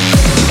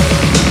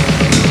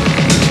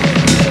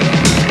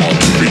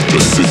 Automate the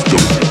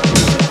system.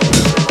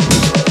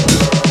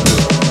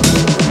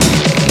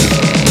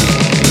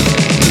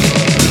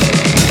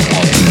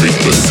 Automate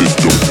the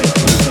system.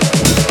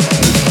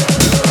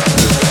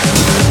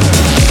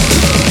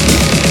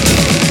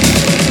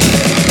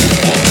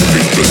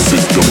 Automate the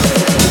system.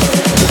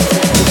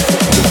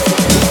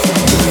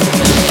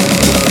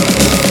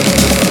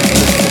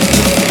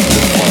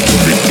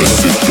 Automate the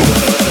system.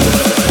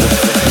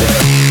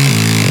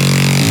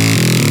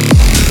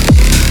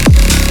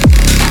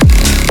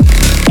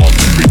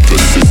 Automate the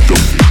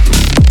system.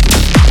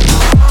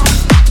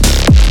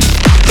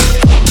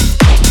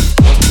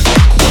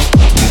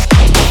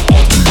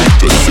 Automate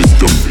the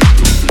system.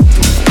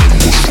 And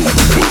we'll show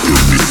you what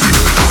they're missing.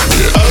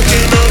 Yeah. I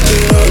cannot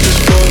deny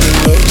just falling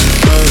love too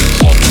fast.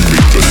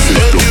 Automate the And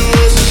system. you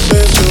was a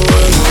sense of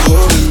why you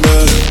holding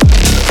back.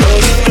 Girl,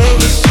 you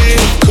never see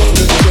it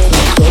coming till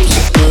it comes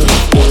to pass.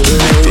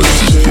 Automate the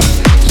system.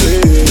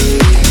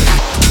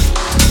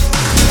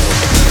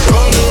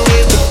 Rolling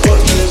with the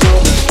punches,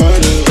 I'm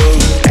fighting low.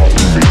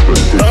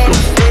 Not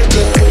afraid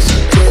to ask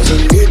you 'cause I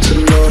need to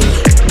know.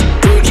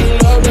 Would you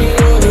love me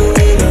all the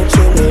way down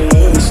to my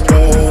last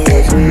stop?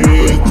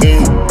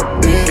 Everything,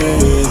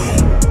 yeah.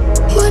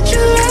 Would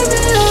you love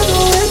me all the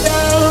way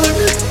down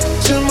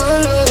to my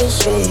last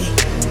stop?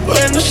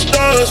 When the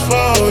stars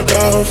fall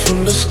down from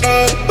the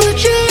sky, would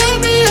you love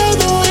me all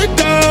the way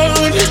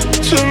down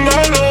to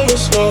my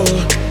lowest low?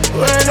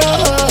 When our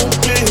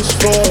heartbeats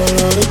fall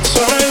all the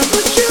time,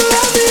 would you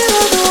love me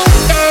all the way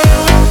down,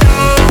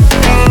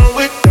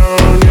 way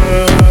down,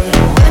 yeah,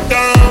 way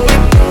down,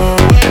 way down,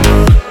 way down?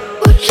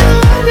 Would you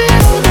love me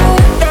all the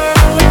way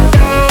down, way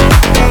down, yeah,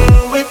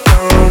 way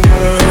down,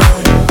 way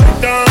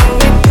down, way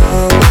down?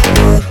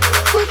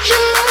 Would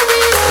you love me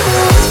all the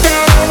way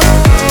down, way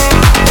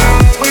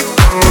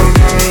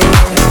down,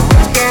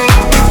 yeah,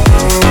 way down, way down,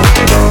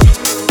 way down?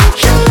 Would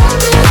you love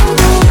me all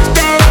the way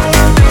down,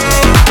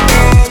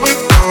 way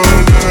down,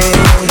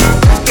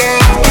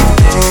 yeah, way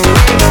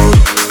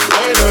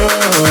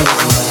down, way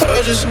down?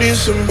 I just need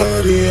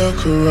somebody I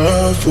could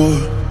ride for.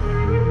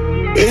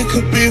 It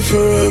could be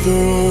forever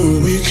or a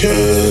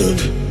weekend.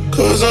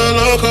 'Cause I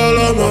lock all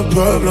of my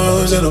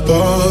problems in a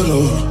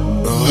bottle.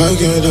 No, I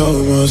can't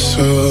help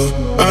myself,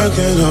 I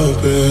can't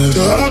help it.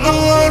 I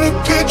don't wanna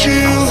picture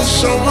you as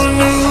someone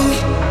new.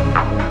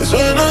 'Cause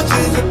when I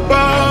think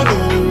about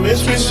it, it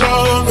makes me so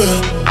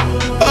mad.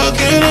 I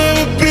can't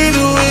ever be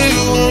the way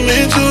you want me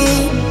to.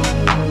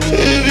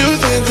 If you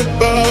think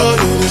about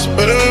it, it's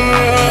better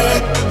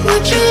right.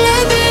 Would you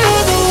let me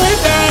all the way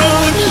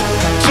down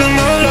to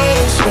my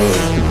lowest low?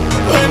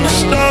 When the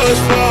stars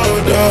fall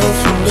down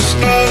from the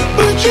sky,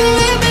 would you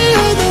let me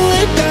all the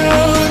way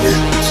down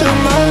to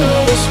my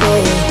lowest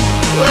low?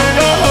 When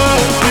our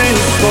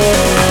heartbeats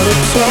fall all the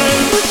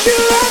time, would you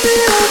let me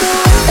all the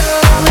way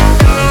down,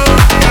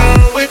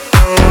 way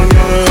down,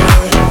 yeah, way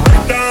down, way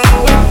down,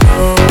 way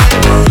down?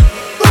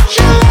 Would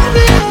you let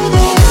me all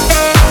the way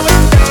down, way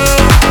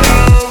down,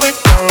 yeah, way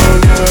down,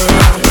 way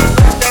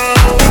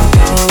down, way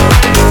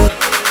down?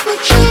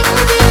 Would you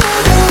let me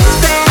all the way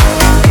down,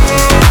 way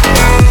down,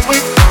 yeah, way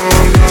down,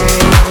 way down,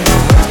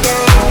 way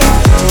down?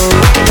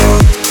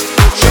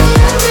 Would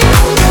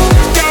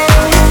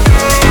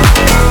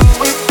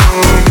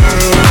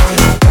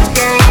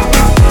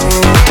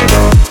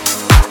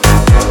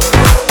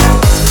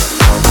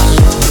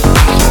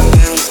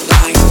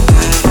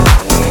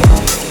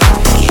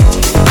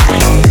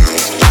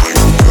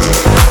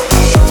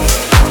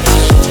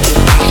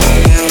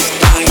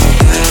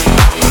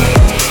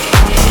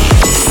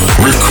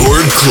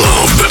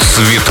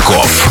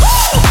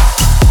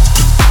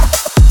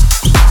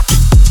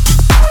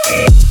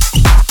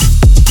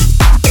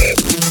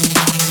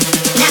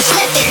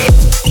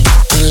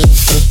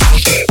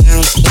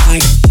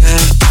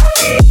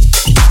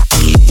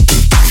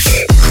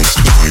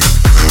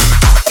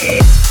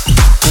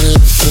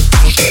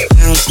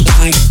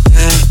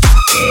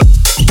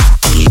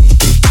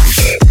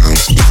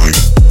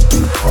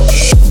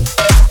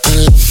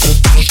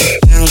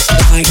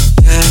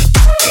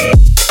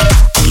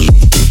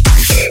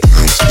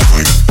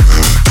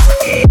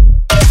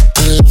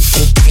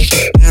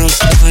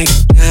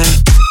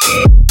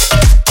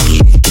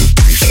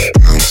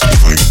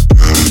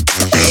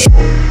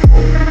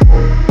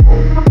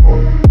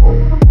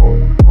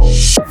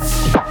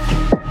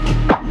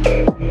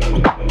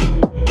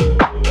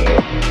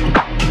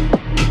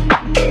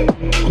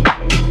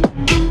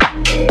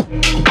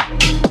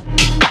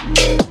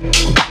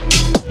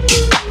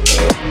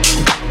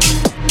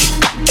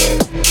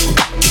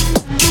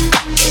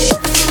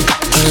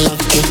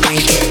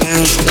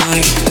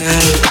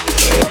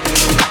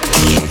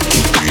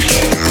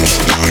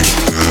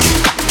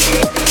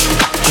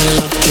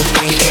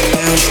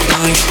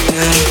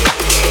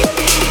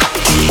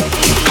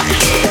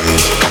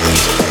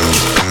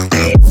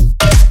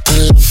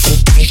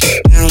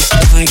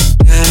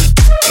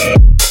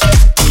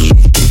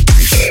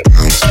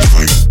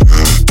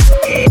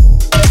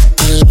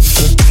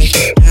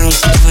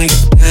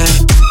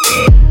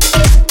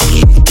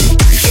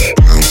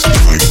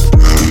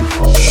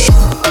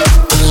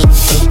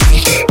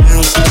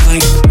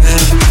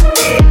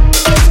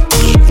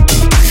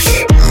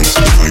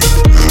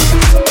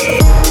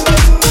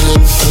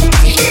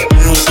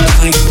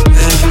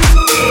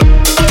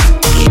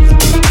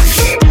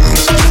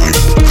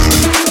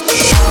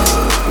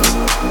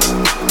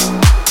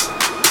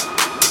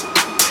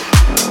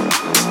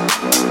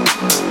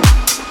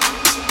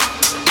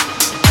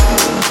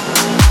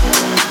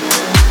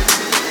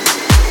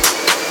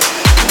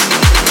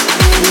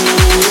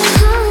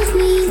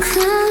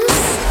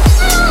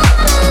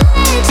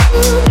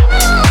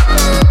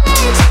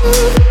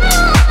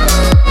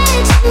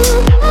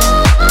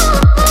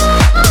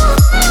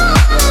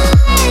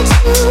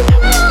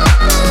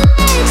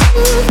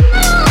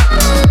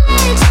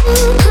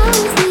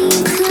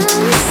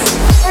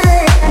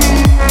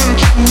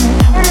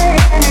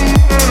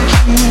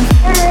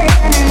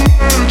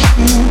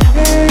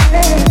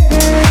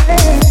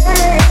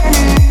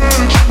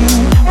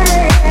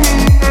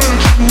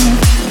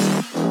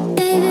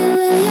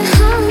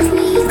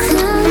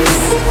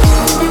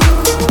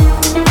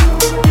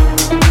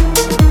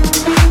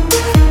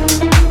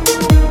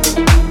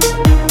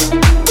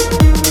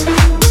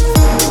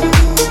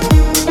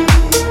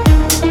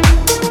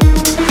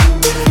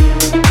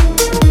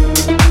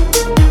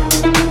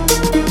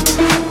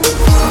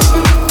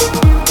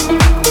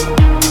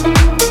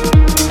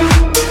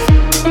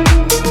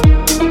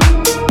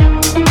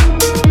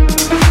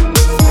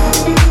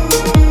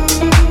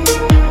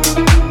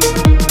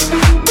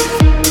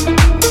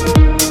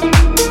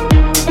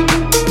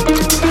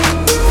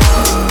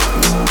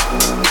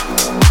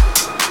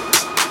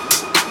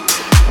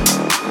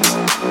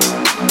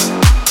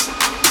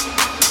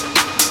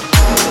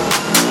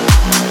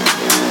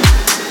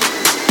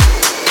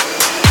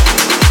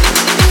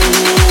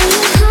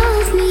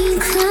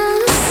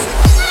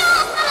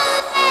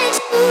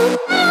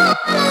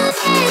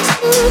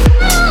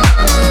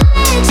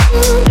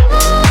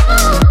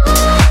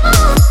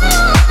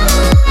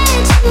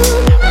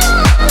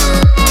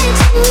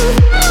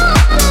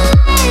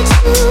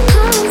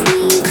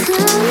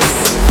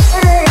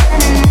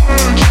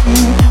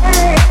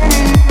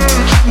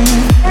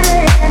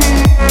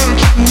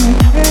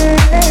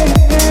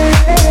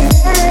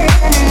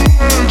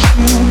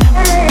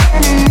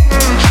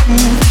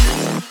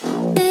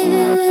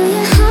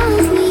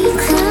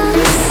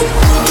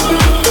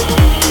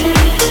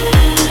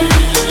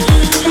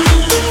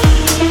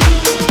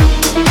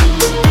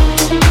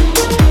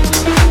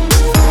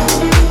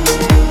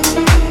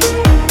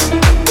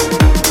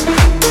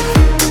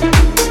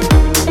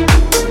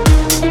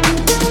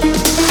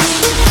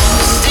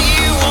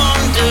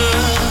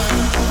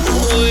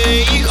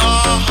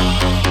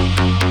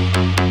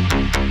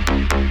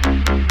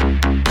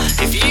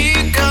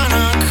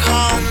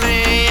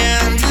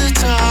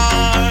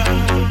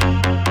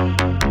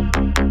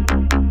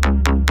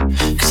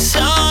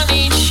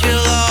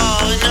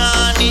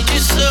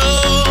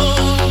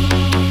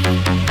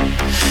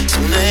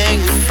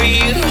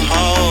feel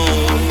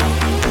whole,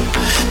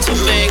 to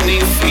make me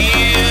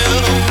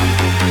feel,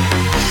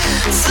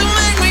 to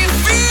make me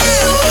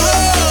feel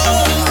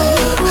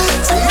whole,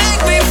 to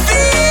make me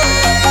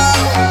feel,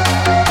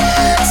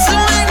 to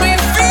make me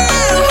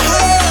feel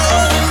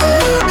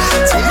whole,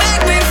 to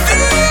make me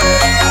feel,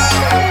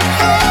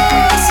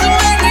 to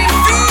make me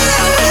feel,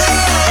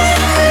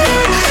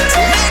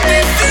 to make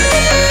me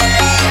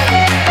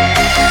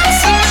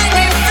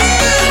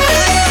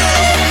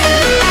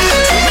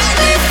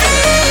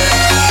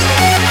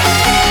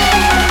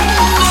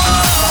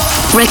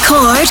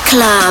Record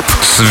Club.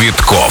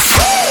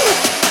 Цветкоff.